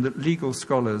question that legal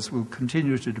scholars will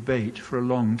continue to debate for a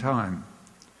long time.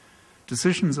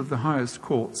 Decisions of the highest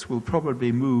courts will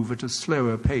probably move at a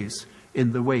slower pace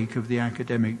in the wake of the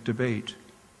academic debate.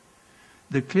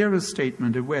 The clearest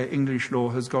statement of where English law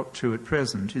has got to at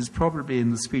present is probably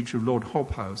in the speech of Lord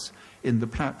Hobhouse in the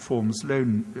platform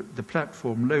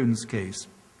loans case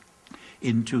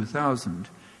in 2000,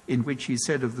 in which he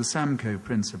said of the Samco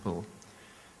principle,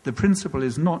 "The principle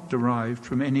is not derived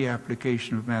from any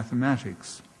application of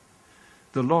mathematics.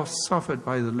 The loss suffered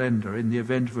by the lender in the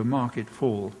event of a market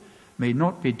fall may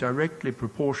not be directly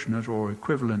proportionate or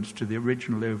equivalent to the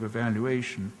original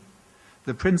overvaluation.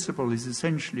 The principle is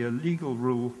essentially a legal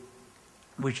rule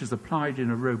which is applied in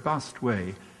a robust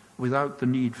way without the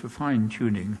need for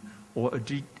fine-tuning or a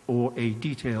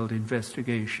detailed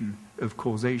investigation of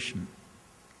causation."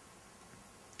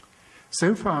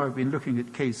 So far, I've been looking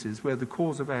at cases where the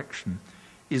cause of action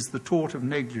is the tort of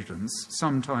negligence,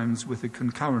 sometimes with a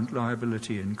concurrent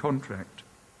liability in contract.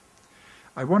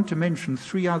 I want to mention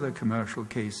 3 other commercial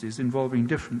cases involving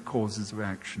different causes of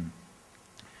action.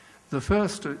 The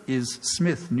first is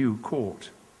Smith New Court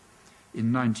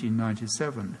in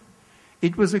 1997.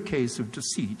 It was a case of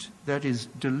deceit, that is,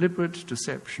 deliberate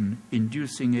deception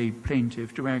inducing a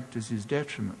plaintiff to act as his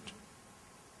detriment.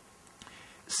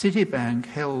 Citibank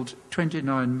held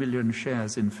 29 million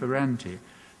shares in Ferranti,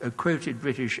 a quoted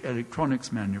British electronics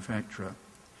manufacturer.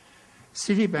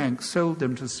 Citibank sold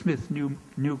them to Smith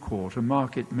New Court, a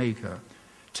market maker,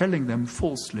 telling them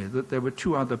falsely that there were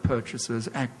 2 other purchasers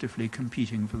actively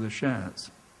competing for the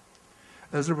shares.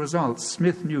 As a result,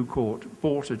 Smith New Court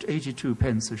bought at 82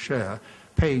 pence a share,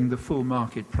 paying the full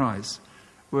market price,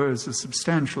 whereas a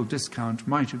substantial discount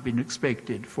might have been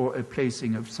expected for a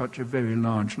placing of such a very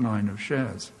large line of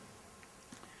shares.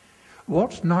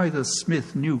 What neither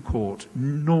Smith New Court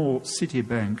nor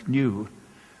Citibank knew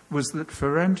was that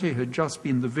Ferranti had just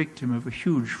been the victim of a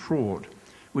huge fraud,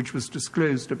 which was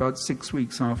disclosed about 6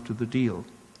 weeks after the deal.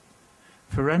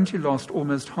 Ferranti lost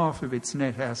almost half of its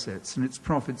net assets and its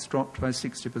profits dropped by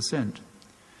 60%.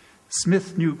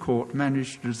 Smith New Court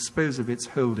managed to dispose of its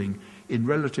holding in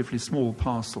relatively small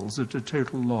parcels at a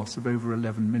total loss of over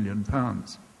 £11 million.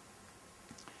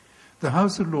 The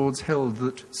House of Lords held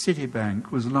that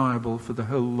Citibank was liable for the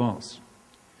whole loss.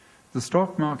 The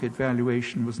stock market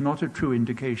valuation was not a true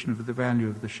indication of the value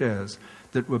of the shares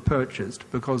that were purchased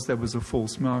because there was a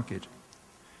false market.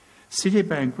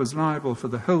 Citibank was liable for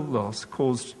the whole loss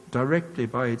caused directly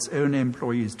by its own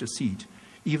employees' deceit,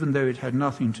 even though it had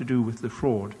nothing to do with the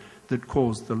fraud that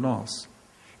caused the loss.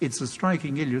 It's a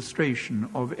striking illustration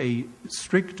of a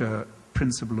stricter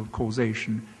principle of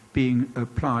causation being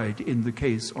applied in the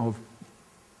case of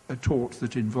a tort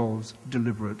that involves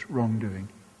deliberate wrongdoing.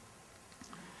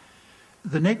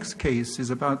 The next case is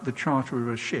about the charter of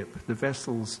a ship. The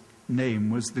vessel's name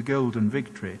was the Golden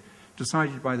Victory,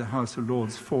 decided by the House of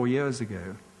Lords 4 years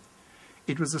ago.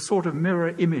 It was a sort of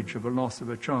mirror image of a loss of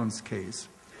a chance case,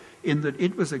 in that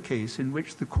it was a case in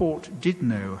which the court did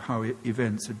know how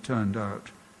events had turned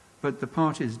out, but the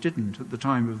parties didn't, at the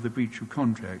time of the breach of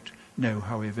contract, know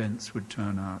how events would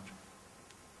turn out.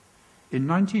 In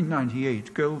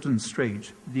 1998, Golden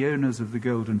Strait, the owners of the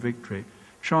Golden Victory,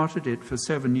 chartered it for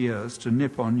 7 years to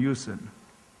Nippon Yusen.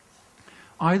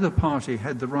 Either party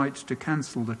had the right to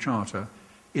cancel the charter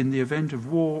in the event of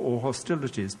war or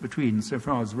hostilities between, so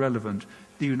far as relevant,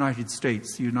 the United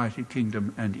States, the United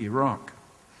Kingdom, and Iraq.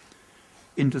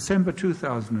 In December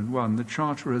 2001, the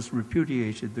charterers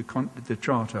repudiated the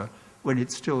charter when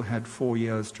it still had 4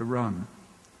 years to run.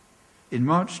 In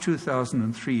March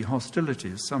 2003,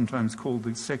 hostilities, sometimes called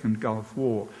the Second Gulf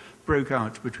War, broke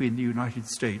out between the United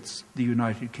States, the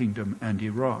United Kingdom, and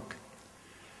Iraq.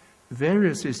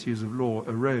 Various issues of law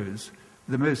arose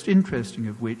the most interesting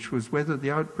of which was whether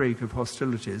the outbreak of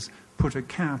hostilities put a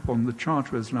cap on the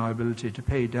charterer's liability to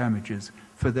pay damages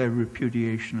for their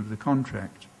repudiation of the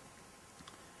contract.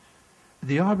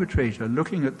 The arbitrator,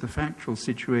 looking at the factual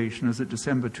situation as of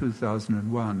December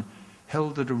 2001,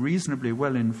 held that a reasonably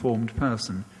well-informed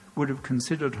person would have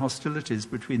considered hostilities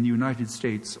between the United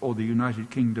States or the United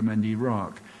Kingdom and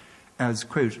Iraq as,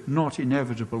 quote, not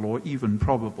inevitable or even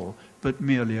probable, but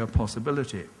merely a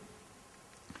possibility.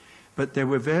 But there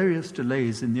were various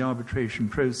delays in the arbitration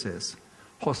process.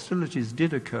 Hostilities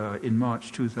did occur in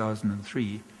March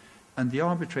 2003, and the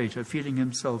arbitrator, feeling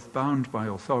himself bound by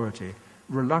authority,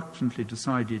 reluctantly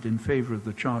decided in favor of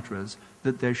the charterers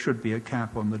that there should be a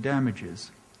cap on the damages.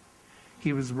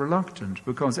 He was reluctant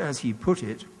because, as he put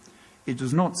it, it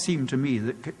does not seem to me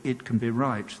that it can be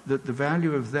right that the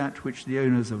value of that which the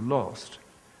owners have lost,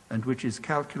 and which is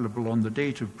calculable on the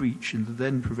date of breach in the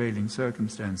then prevailing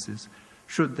circumstances,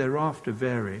 should thereafter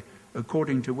vary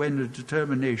according to when a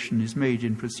determination is made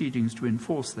in proceedings to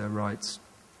enforce their rights,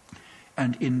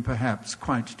 and in perhaps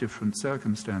quite different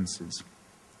circumstances.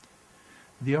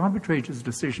 The arbitrator's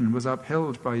decision was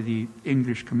upheld by the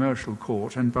English Commercial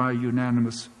Court and by a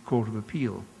unanimous Court of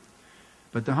Appeal,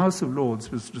 but the House of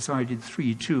Lords was decided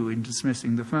 3-2 in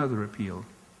dismissing the further appeal.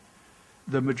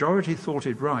 The majority thought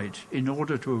it right, in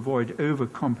order to avoid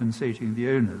overcompensating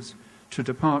the owners, to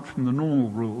depart from the normal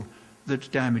rule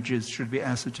that damages should be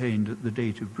ascertained at the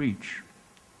date of breach.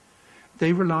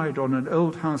 They relied on an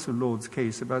old House of Lords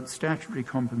case about statutory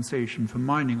compensation for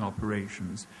mining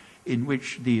operations, in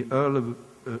which the Earl of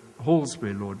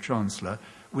Halsbury, Lord Chancellor,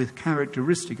 with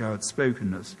characteristic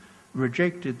outspokenness,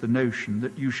 rejected the notion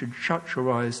that you should shut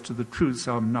your eyes to the true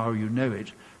sum now you know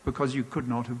it, because you could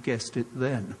not have guessed it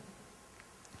then.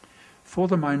 For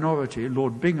the minority,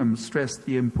 Lord Bingham stressed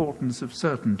the importance of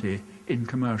certainty in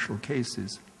commercial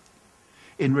cases.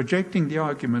 In rejecting the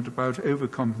argument about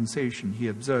overcompensation, he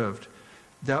observed,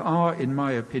 "There are, in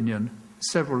my opinion,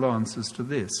 several answers to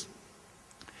this.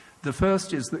 The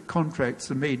first is that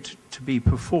contracts are made to be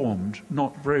performed,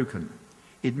 not broken.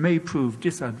 It may prove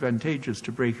disadvantageous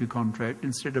to break a contract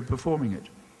instead of performing it.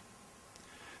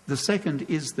 The second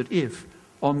is that if,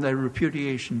 on their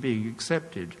repudiation being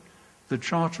accepted, the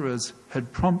charterers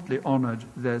had promptly honoured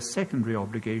their secondary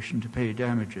obligation to pay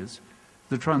damages,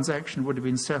 the transaction would have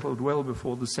been settled well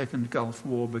before the Second Gulf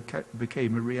War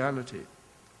became a reality.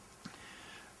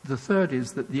 The third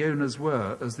is that the owners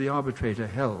were, as the arbitrator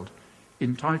held,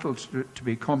 entitled to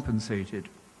be compensated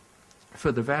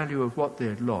for the value of what they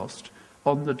had lost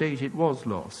on the date it was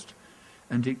lost,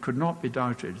 and it could not be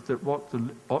doubted that what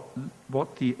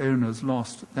the owners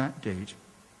lost at that date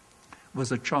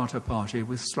was a charter party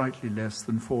with slightly less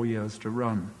than 4 years to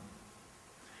run."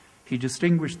 He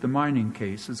distinguished the mining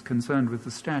case as concerned with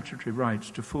the statutory right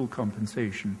to full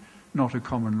compensation, not a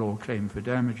common law claim for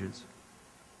damages.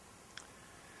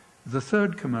 The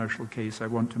third commercial case I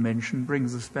want to mention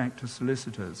brings us back to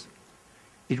solicitors.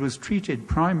 It was treated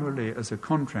primarily as a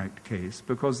contract case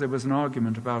because there was an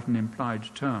argument about an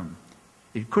implied term.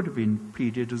 It could have been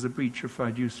pleaded as a breach of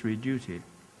fiduciary duty.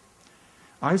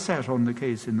 I sat on the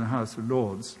case in the House of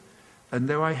Lords, and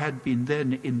though I had been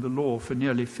then in the law for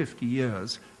nearly 50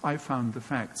 years, I found the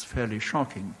facts fairly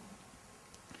shocking.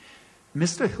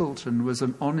 Mr. Hilton was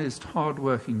an honest,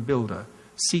 hard-working builder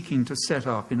seeking to set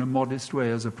up in a modest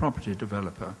way as a property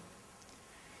developer.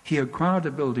 He acquired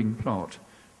a building plot,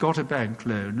 got a bank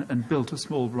loan, and built a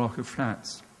small block of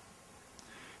flats.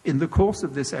 In the course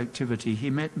of this activity, he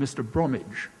met Mr.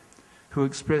 Bromwich, who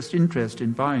expressed interest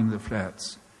in buying the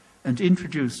flats, and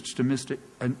introduced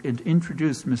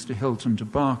Mr. Hilton to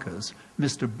Barker's,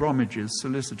 Mr. Bromwich's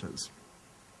solicitors.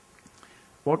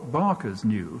 What Barker's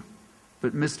knew,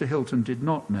 but Mr. Hilton did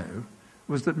not know,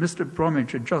 was that Mr.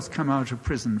 Bromwich had just come out of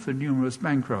prison for numerous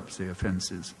bankruptcy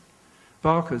offences.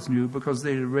 Barker's knew because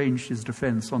they had arranged his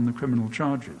defence on the criminal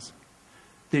charges.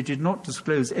 They did not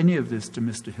disclose any of this to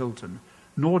Mr. Hilton,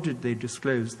 nor did they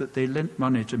disclose that they lent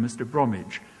money to Mr.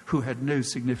 Bromwich, who had no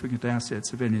significant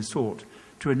assets of any sort,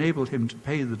 to enable him to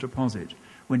pay the deposit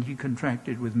when he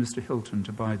contracted with Mr. Hilton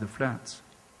to buy the flats.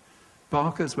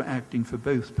 Barker's were acting for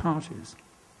both parties.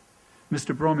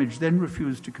 Mr. Bromwich then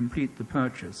refused to complete the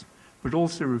purchase, but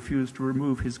also refused to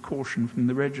remove his caution from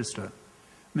the register.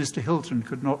 Mr. Hilton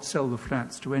could not sell the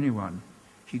flats to anyone.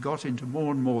 He got into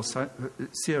more and more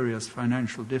serious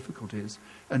financial difficulties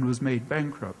and was made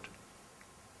bankrupt.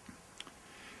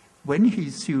 When he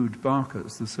sued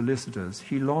Barker's, the solicitors,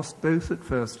 he lost both at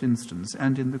first instance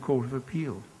and in the Court of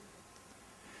Appeal.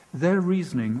 Their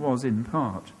reasoning was, in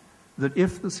part, that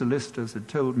if the solicitors had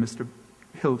told Mr.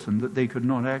 Hilton that they could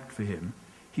not act for him,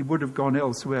 he would have gone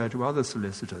elsewhere to other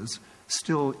solicitors,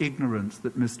 still ignorant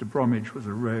that Mr. Bromwich was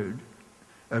a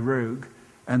rogue,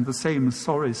 and the same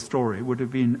sorry story would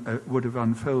have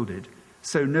unfolded.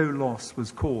 So no loss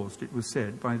was caused, it was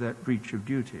said, by that breach of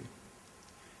duty.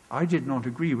 I did not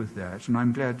agree with that, and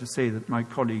I'm glad to say that my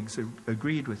colleagues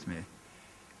agreed with me.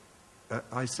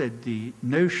 I said the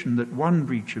notion that one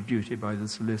breach of duty by the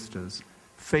solicitors,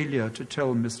 failure to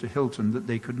tell Mr. Hilton that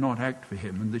they could not act for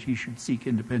him and that he should seek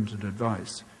independent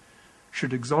advice,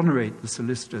 should exonerate the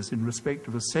solicitors in respect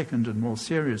of a second and more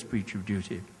serious breach of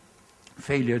duty,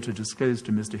 failure to disclose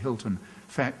to Mr. Hilton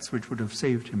facts which would have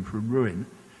saved him from ruin,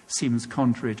 seems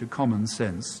contrary to common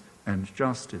sense and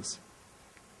justice.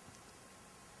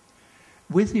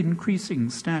 With increasing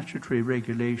statutory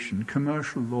regulation,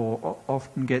 commercial law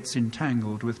often gets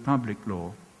entangled with public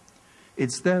law.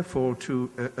 It's therefore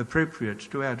appropriate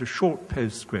to add a short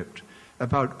postscript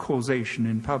about causation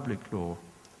in public law.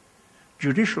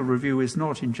 Judicial review is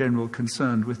not in general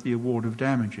concerned with the award of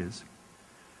damages,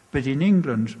 but in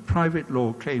England, private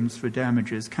law claims for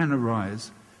damages can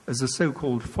arise as a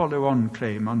so-called follow-on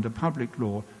claim under public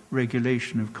law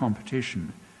regulation of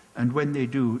competition, and when they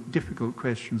do, difficult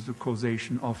questions of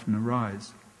causation often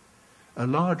arise. A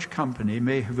large company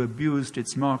may have abused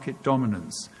its market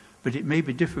dominance, but it may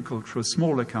be difficult for a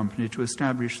smaller company to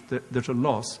establish that a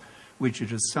loss which it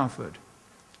has suffered,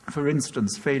 for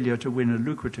instance, failure to win a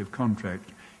lucrative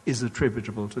contract, is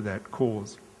attributable to that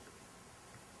cause.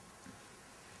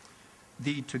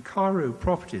 The Takaro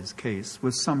Properties case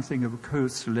was something of a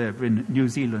cause célèbre in New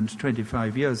Zealand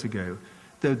 25 years ago,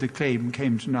 though the claim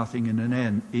came to nothing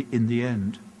in the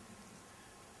end.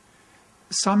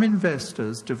 Some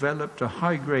investors developed a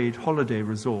high-grade holiday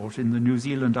resort in the New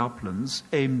Zealand uplands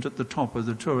aimed at the top of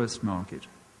the tourist market.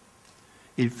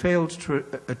 It failed to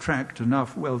attract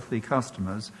enough wealthy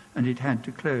customers, and it had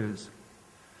to close.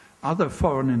 Other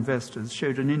foreign investors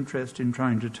showed an interest in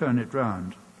trying to turn it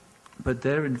round, but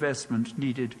their investment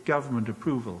needed government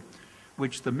approval,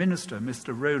 which the minister,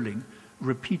 Mr. Rowling,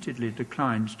 repeatedly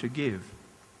declined to give.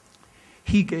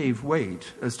 He gave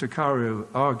weight, as Takaro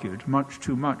argued, much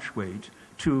too much weight,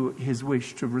 to his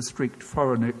wish to restrict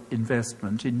foreign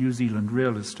investment in New Zealand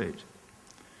real estate.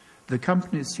 The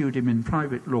company sued him in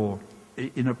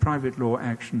a private law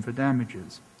action for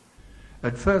damages.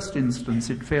 At first instance,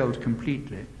 it failed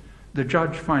completely, the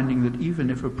judge finding that even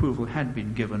if approval had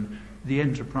been given, the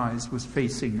enterprise was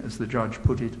facing, as the judge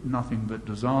put it, nothing but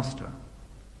disaster.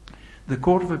 The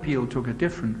Court of Appeal took a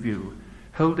different view,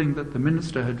 holding that the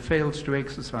minister had failed to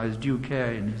exercise due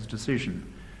care in his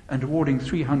decision, and awarding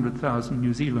 300,000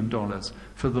 New Zealand dollars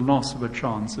for the loss of a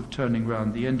chance of turning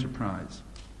round the enterprise.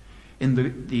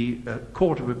 The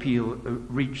Court of Appeal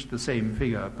reached the same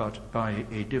figure, but by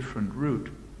a different route.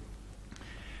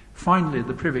 Finally,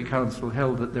 the Privy Council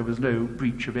held that there was no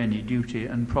breach of any duty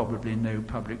and probably no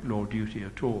public law duty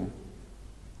at all.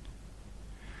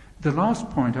 The last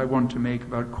point I want to make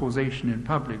about causation in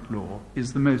public law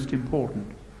is the most important.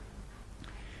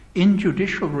 In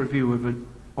judicial review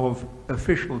of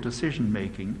official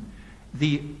decision-making,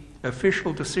 the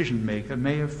official decision-maker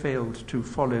may have failed to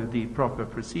follow the proper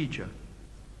procedure.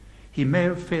 He may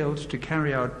have failed to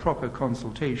carry out proper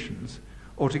consultations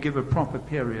or to give a proper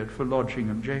period for lodging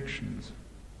objections.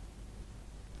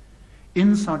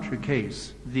 In such a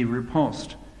case, the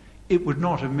riposte, "It would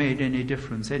not have made any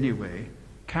difference anyway,"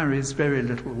 carries very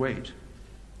little weight.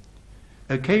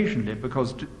 Occasionally,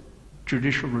 because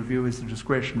judicial review is a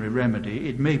discretionary remedy,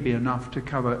 it may be enough to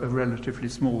cover a relatively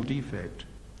small defect.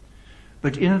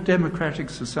 But in a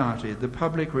democratic society, the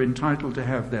public are entitled to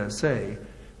have their say,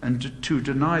 and to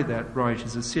deny that right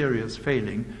is a serious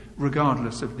failing,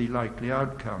 regardless of the likely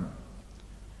outcome.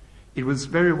 It was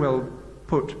very well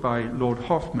put by Lord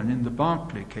Hoffman in the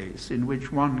Berkeley case, in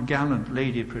which one gallant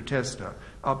lady protester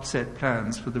upset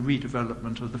plans for the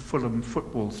redevelopment of the Fulham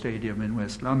football stadium in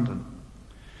West London.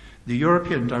 The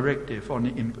European Directive on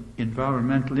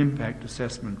Environmental Impact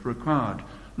Assessment required,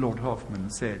 Lord Hoffman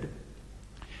said,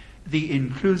 the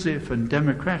inclusive and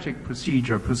democratic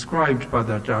procedure prescribed by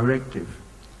that directive,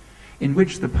 in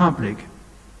which the public,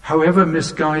 however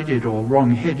misguided or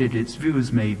wrong-headed its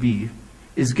views may be,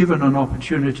 is given an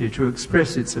opportunity to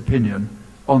express its opinion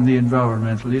on the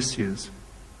environmental issues.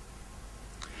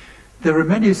 There are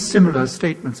many similar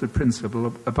statements of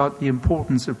principle about the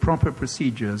importance of proper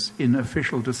procedures in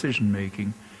official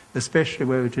decision-making, especially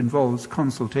where it involves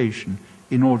consultation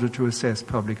in order to assess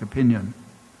public opinion.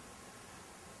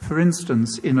 For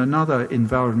instance, in another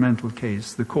environmental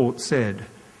case, the court said,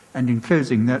 and in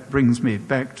closing that brings me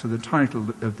back to the title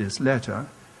of this letter,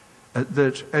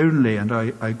 that only, and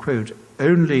I quote,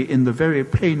 "only in the very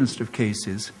plainest of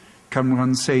cases can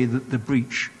one say that the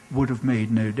breach would have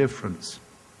made no difference?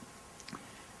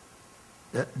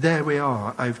 There we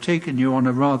are. I've taken you on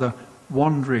a rather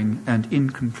wandering and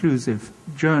inconclusive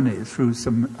journey through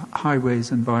some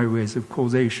highways and byways of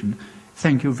causation.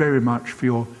 Thank you very much for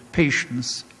your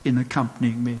patience in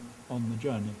accompanying me on the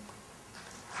journey.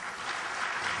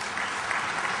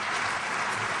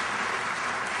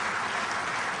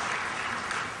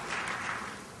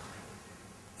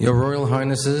 Your Royal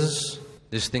Highnesses,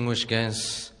 distinguished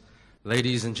guests,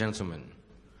 ladies and gentlemen,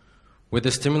 with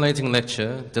the stimulating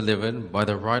lecture delivered by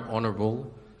the Right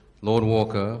Honourable Lord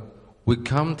Walker, we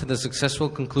come to the successful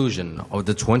conclusion of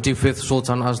the 25th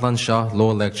Sultan Azlan Shah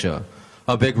Law Lecture.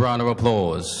 A big round of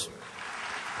applause.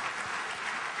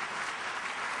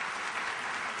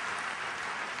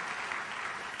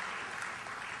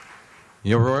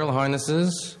 Your Royal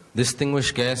Highnesses,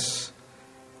 distinguished guests,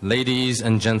 ladies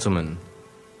and gentlemen,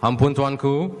 Ampun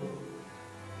Tuanku,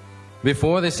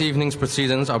 before this evening's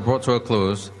proceedings are brought to a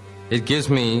close, it gives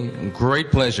me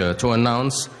great pleasure to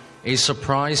announce a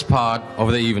surprise part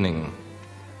of the evening.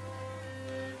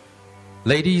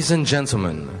 Ladies and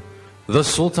gentlemen, the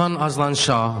Sultan Azlan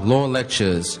Shah Law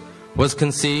Lectures was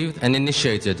conceived and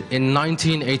initiated in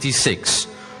 1986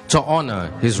 to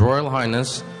honor His Royal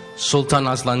Highness Sultan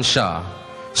Azlan Shah,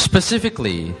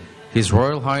 specifically His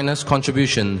Royal Highness'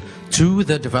 contribution to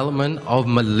the development of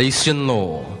Malaysian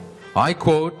law. I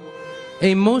quote,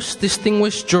 "A most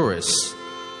distinguished jurist,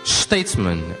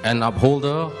 statesman and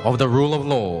upholder of the rule of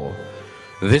law."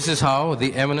 This is how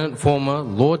the eminent former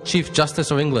Lord Chief Justice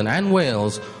of England and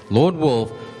Wales, Lord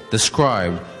Wolfe,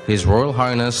 described His Royal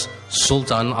Highness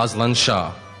Sultan Azlan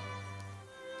Shah.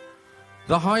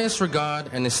 The highest regard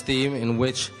and esteem in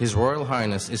which His Royal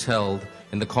Highness is held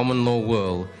in the common law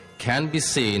world can be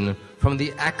seen from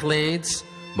the accolades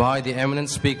by the eminent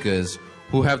speakers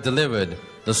who have delivered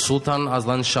the Sultan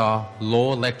Azlan Shah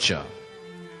Law Lecture.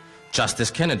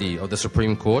 Justice Kennedy of the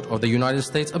Supreme Court of the United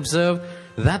States observed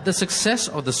that the success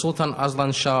of the Sultan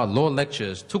Azlan Shah Law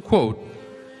Lectures, to quote,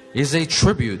 "is a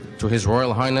tribute to His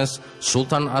Royal Highness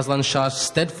Sultan Azlan Shah's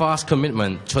steadfast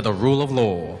commitment to the rule of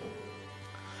law."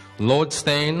 Lord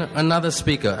Steyn, another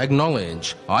speaker,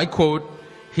 acknowledged, I quote,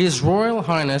 "His Royal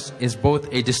Highness is both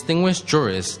a distinguished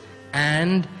jurist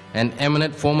and an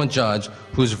eminent former judge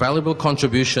whose valuable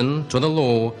contribution to the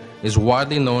law is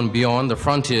widely known beyond the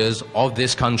frontiers of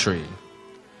this country."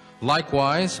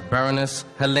 Likewise, Baroness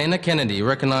Helena Kennedy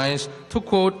recognized, to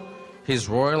quote, "His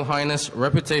Royal Highness'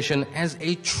 reputation as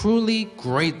a truly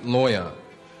great lawyer,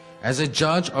 as a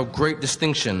judge of great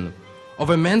distinction, of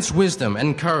immense wisdom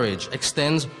and courage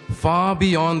extends far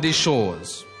beyond these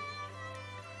shores."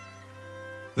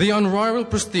 The unrivaled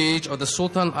prestige of the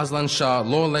Sultan Azlan Shah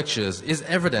Law Lectures is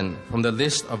evident from the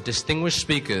list of distinguished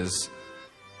speakers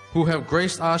who have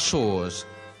graced our shores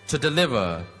to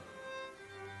deliver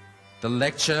the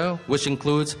lecture, which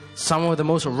includes some of the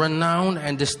most renowned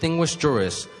and distinguished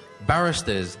jurists,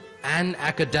 barristers, and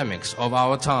academics of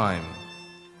our time.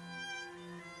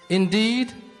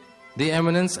 Indeed, the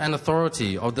eminence and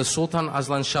authority of the Sultan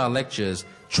Azlan Shah Lectures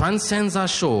transcends our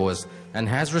shores and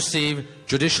has received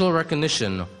judicial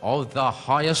recognition of the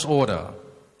highest order.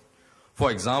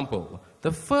 For example,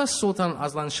 the first Sultan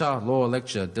Azlan Shah Law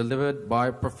Lecture delivered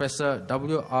by Professor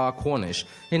W.R. Cornish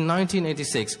in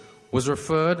 1986 was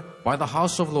referred by the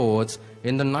House of Lords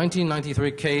in the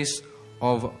 1993 case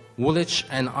of Woolwich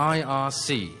and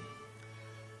IRC.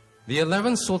 The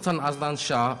 11th Sultan Azlan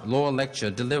Shah Law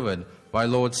Lecture delivered by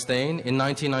Lord Steyn in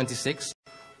 1996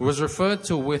 was referred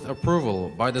to with approval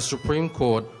by the Supreme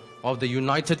Court of the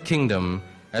United Kingdom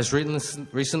as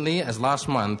recently as last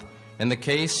month in the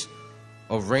case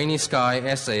of Rainy Sky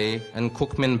SA and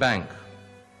Cookmin Bank.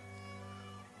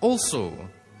 Also,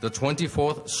 the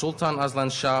 24th Sultan Azlan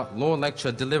Shah Law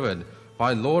Lecture delivered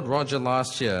by Lord Roger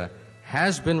last year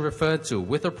has been referred to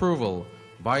with approval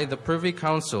by the Privy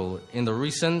Council in the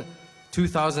recent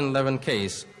 2011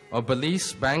 case of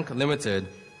Belize Bank Limited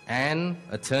and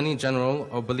Attorney General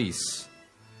of Belize.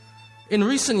 In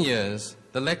recent years,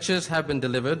 the lectures have been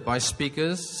delivered by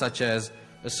speakers such as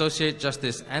Associate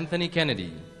Justice Anthony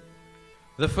Kennedy,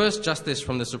 the first justice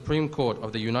from the Supreme Court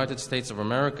of the United States of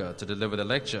America to deliver the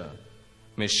lecture,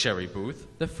 Ms. Sherry Booth,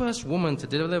 the first woman to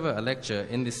deliver a lecture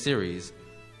in this series,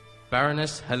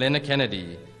 Baroness Helena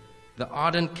Kennedy, the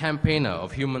ardent campaigner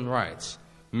of human rights,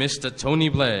 Mr. Tony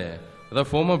Blair, the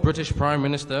former British Prime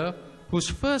Minister whose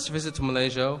first visit to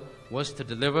Malaysia was to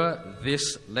deliver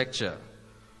this lecture,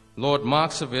 Lord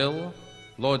Mark Saville,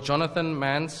 Lord Jonathan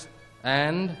Mance,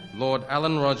 and Lord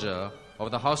Alan Roger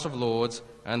of the House of Lords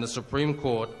and the Supreme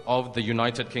Court of the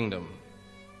United Kingdom.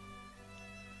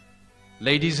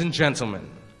 Ladies and gentlemen,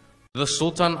 The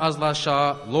Sultan Azlan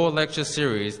Shah Law Lecture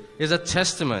Series is a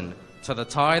testament to the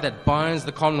tie that binds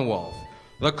the Commonwealth,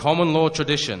 the common law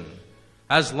tradition.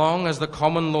 As long as the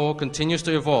common law continues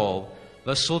to evolve,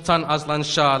 the Sultan Azlan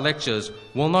Shah lectures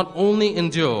will not only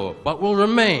endure, but will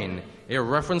remain a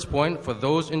reference point for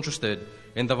those interested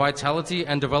in the vitality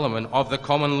and development of the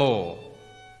common law.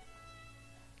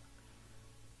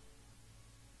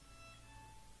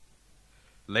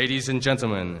 Ladies and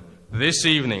gentlemen, this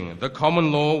evening the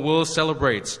common law will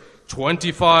celebrate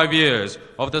 25 years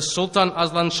of the Sultan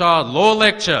Azlan Shah Law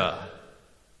Lecture.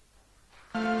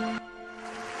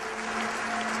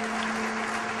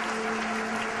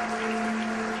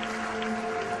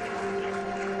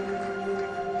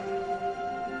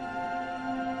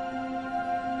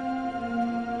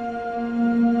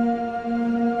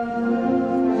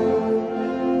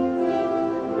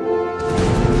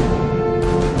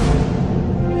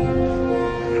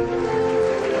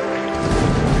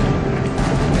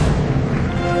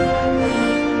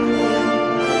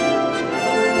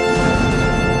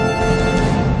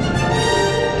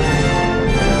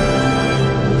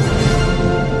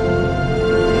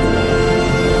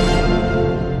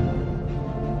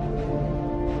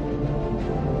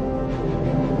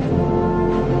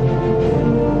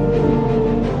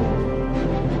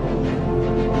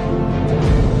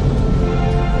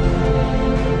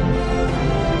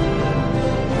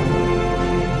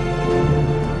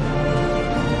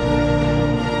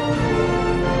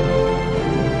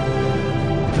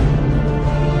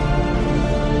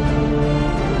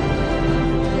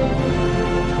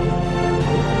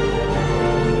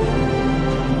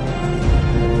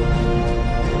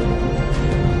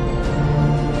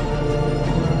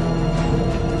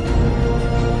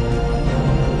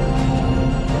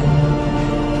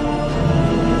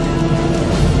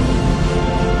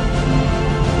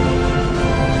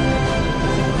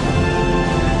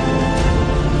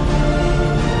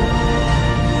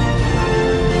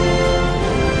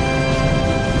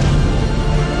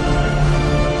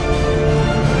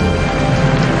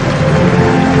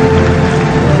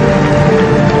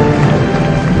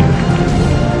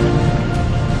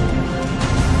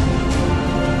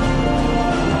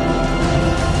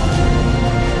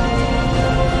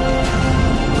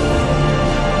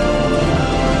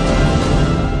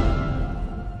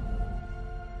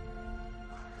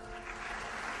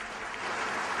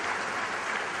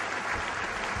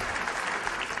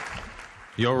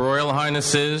 Your Royal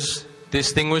Highnesses,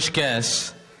 distinguished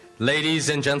guests, ladies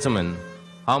and gentlemen,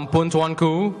 Ampun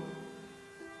Tuanku.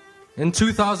 In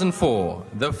 2004,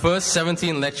 the first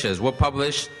 17 lectures were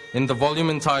published in the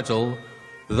volume entitled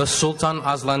The Sultan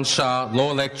Azlan Shah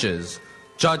Law Lectures,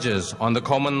 Judges on the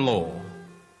Common Law.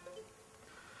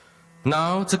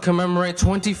 Now, to commemorate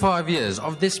 25 years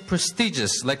of this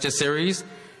prestigious lecture series,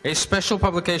 a special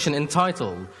publication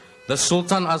entitled The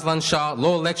Sultan Azlan Shah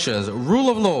Law Lectures, Rule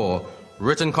of Law,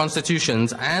 Written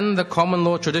Constitutions and the Common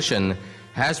Law Tradition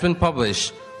has been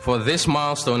published for this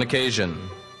milestone occasion.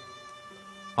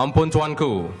 Ampun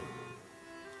Tuanku.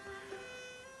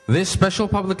 This special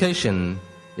publication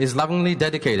is lovingly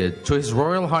dedicated to His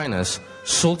Royal Highness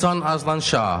Sultan Azlan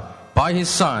Shah by his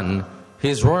son,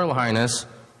 His Royal Highness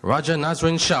Raja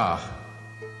Nazrin Shah.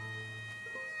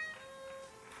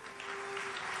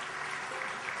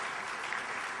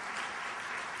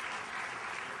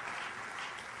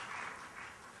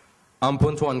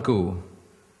 Ampun Tuanku,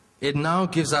 it now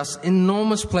gives us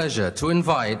enormous pleasure to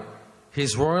invite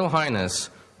His Royal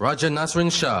Highness Raja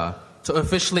Nazrin Shah to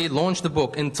officially launch the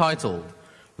book entitled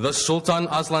The Sultan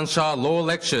Azlan Shah Law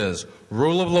Lectures,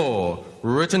 Rule of Law,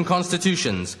 Written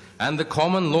Constitutions and the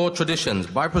Common Law Traditions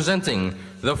by presenting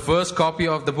the first copy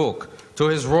of the book to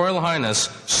His Royal Highness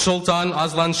Sultan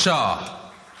Azlan Shah.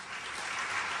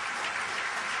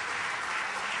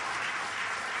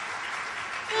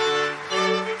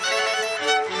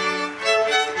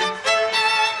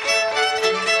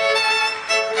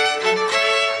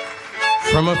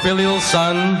 From a filial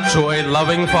son to a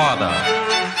loving father.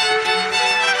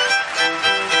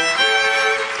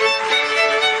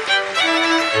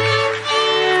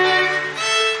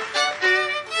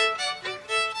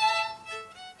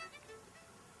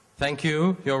 Thank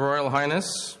you, Your Royal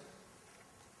Highness.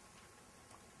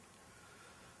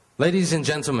 Ladies and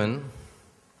gentlemen,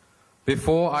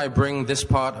 before I bring this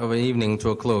part of the evening to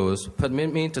a close,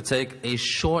 permit me to take a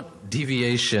short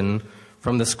deviation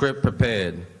from the script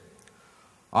prepared.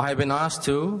 I have been asked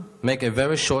to make a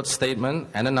very short statement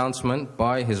and announcement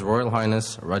by His Royal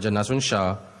Highness Raja Nazrin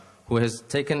Shah, who has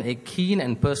taken a keen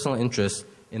and personal interest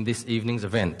in this evening's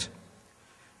event.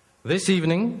 This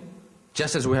evening,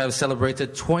 just as we have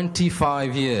celebrated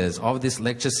 25 years of this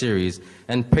lecture series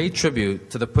and paid tribute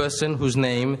to the person whose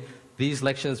name these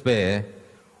lectures bear,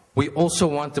 we also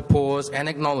want to pause and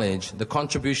acknowledge the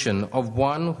contribution of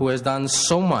one who has done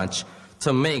so much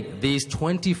to make these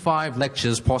 25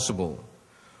 lectures possible.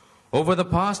 Over the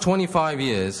past 25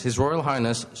 years, His Royal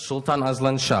Highness Sultan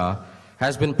Azlan Shah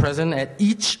has been present at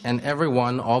each and every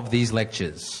one of these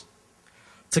lectures.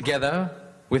 Together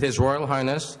with His Royal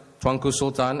Highness Tuanku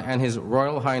Sultan and His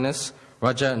Royal Highness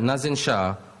Raja Nazrin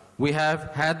Shah, we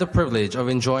have had the privilege of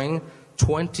enjoying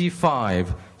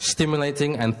 25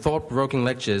 stimulating and thought-provoking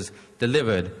lectures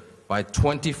delivered by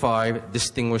 25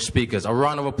 distinguished speakers. A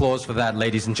round of applause for that,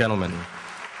 ladies and gentlemen.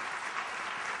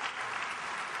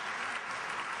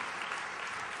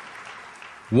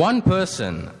 One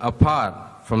person,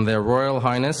 apart from their Royal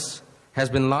Highness, has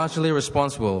been largely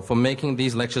responsible for making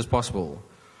these lectures possible.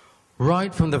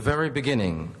 Right from the very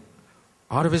beginning,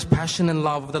 out of his passion and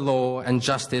love of the law and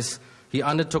justice, he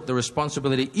undertook the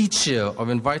responsibility each year of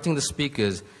inviting the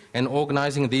speakers and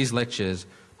organizing these lectures,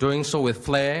 doing so with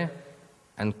flair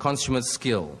and consummate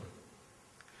skill.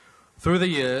 Through the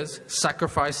years,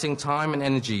 sacrificing time and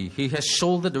energy, he has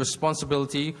shouldered the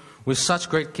responsibility with such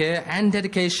great care and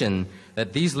dedication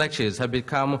that these lectures have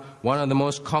become one of the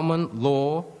most common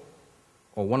law,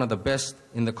 or one of the best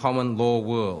in the common law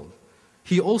world.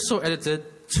 He also edited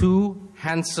 2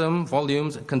 handsome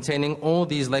volumes containing all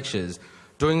these lectures,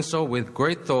 doing so with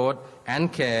great thought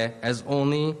and care as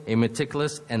only a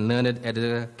meticulous and learned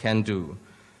editor can do.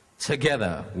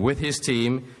 Together with his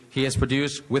team, he has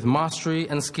produced with mastery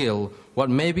and skill what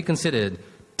may be considered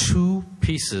 2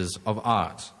 pieces of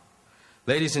art.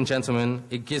 Ladies and gentlemen,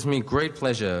 it gives me great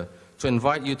pleasure to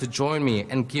invite you to join me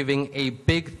in giving a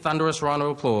big thunderous round of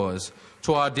applause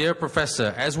to our dear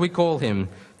professor, as we call him,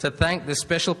 to thank this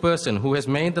special person who has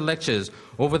made the lectures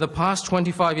over the past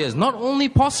 25 years not only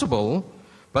possible,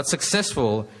 but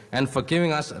successful, and for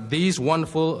giving us these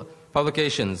wonderful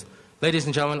publications. Ladies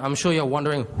and gentlemen, I'm sure you're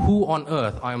wondering who on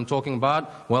earth I am talking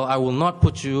about. Well, I will not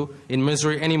put you in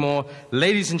misery anymore.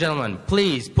 Ladies and gentlemen,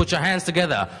 please put your hands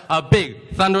together. A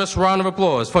big, thunderous round of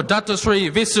applause for Dato Sri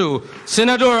Visu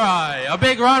Sinadurai. A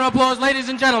big round of applause, ladies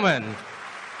and gentlemen.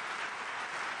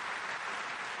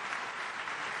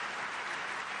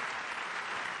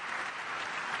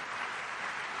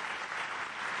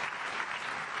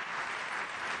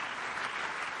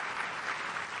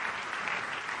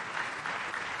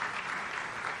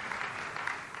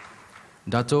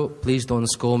 Dato, please don't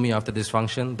scold me after this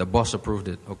function. The boss approved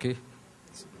it, okay?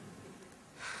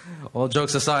 All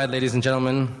jokes aside, ladies and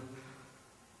gentlemen,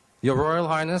 Your Royal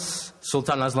Highness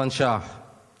Sultan Azlan Shah,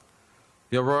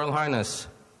 Your Royal Highness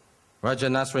Raja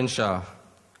Nazrin Shah,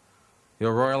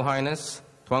 Your Royal Highness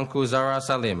Tuanku Zahra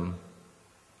Salim,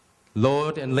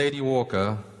 Lord and Lady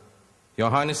Walker, Your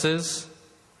Highnesses,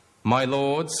 my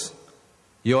Lords,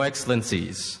 Your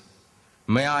Excellencies,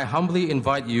 may I humbly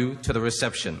invite you to the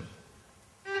reception.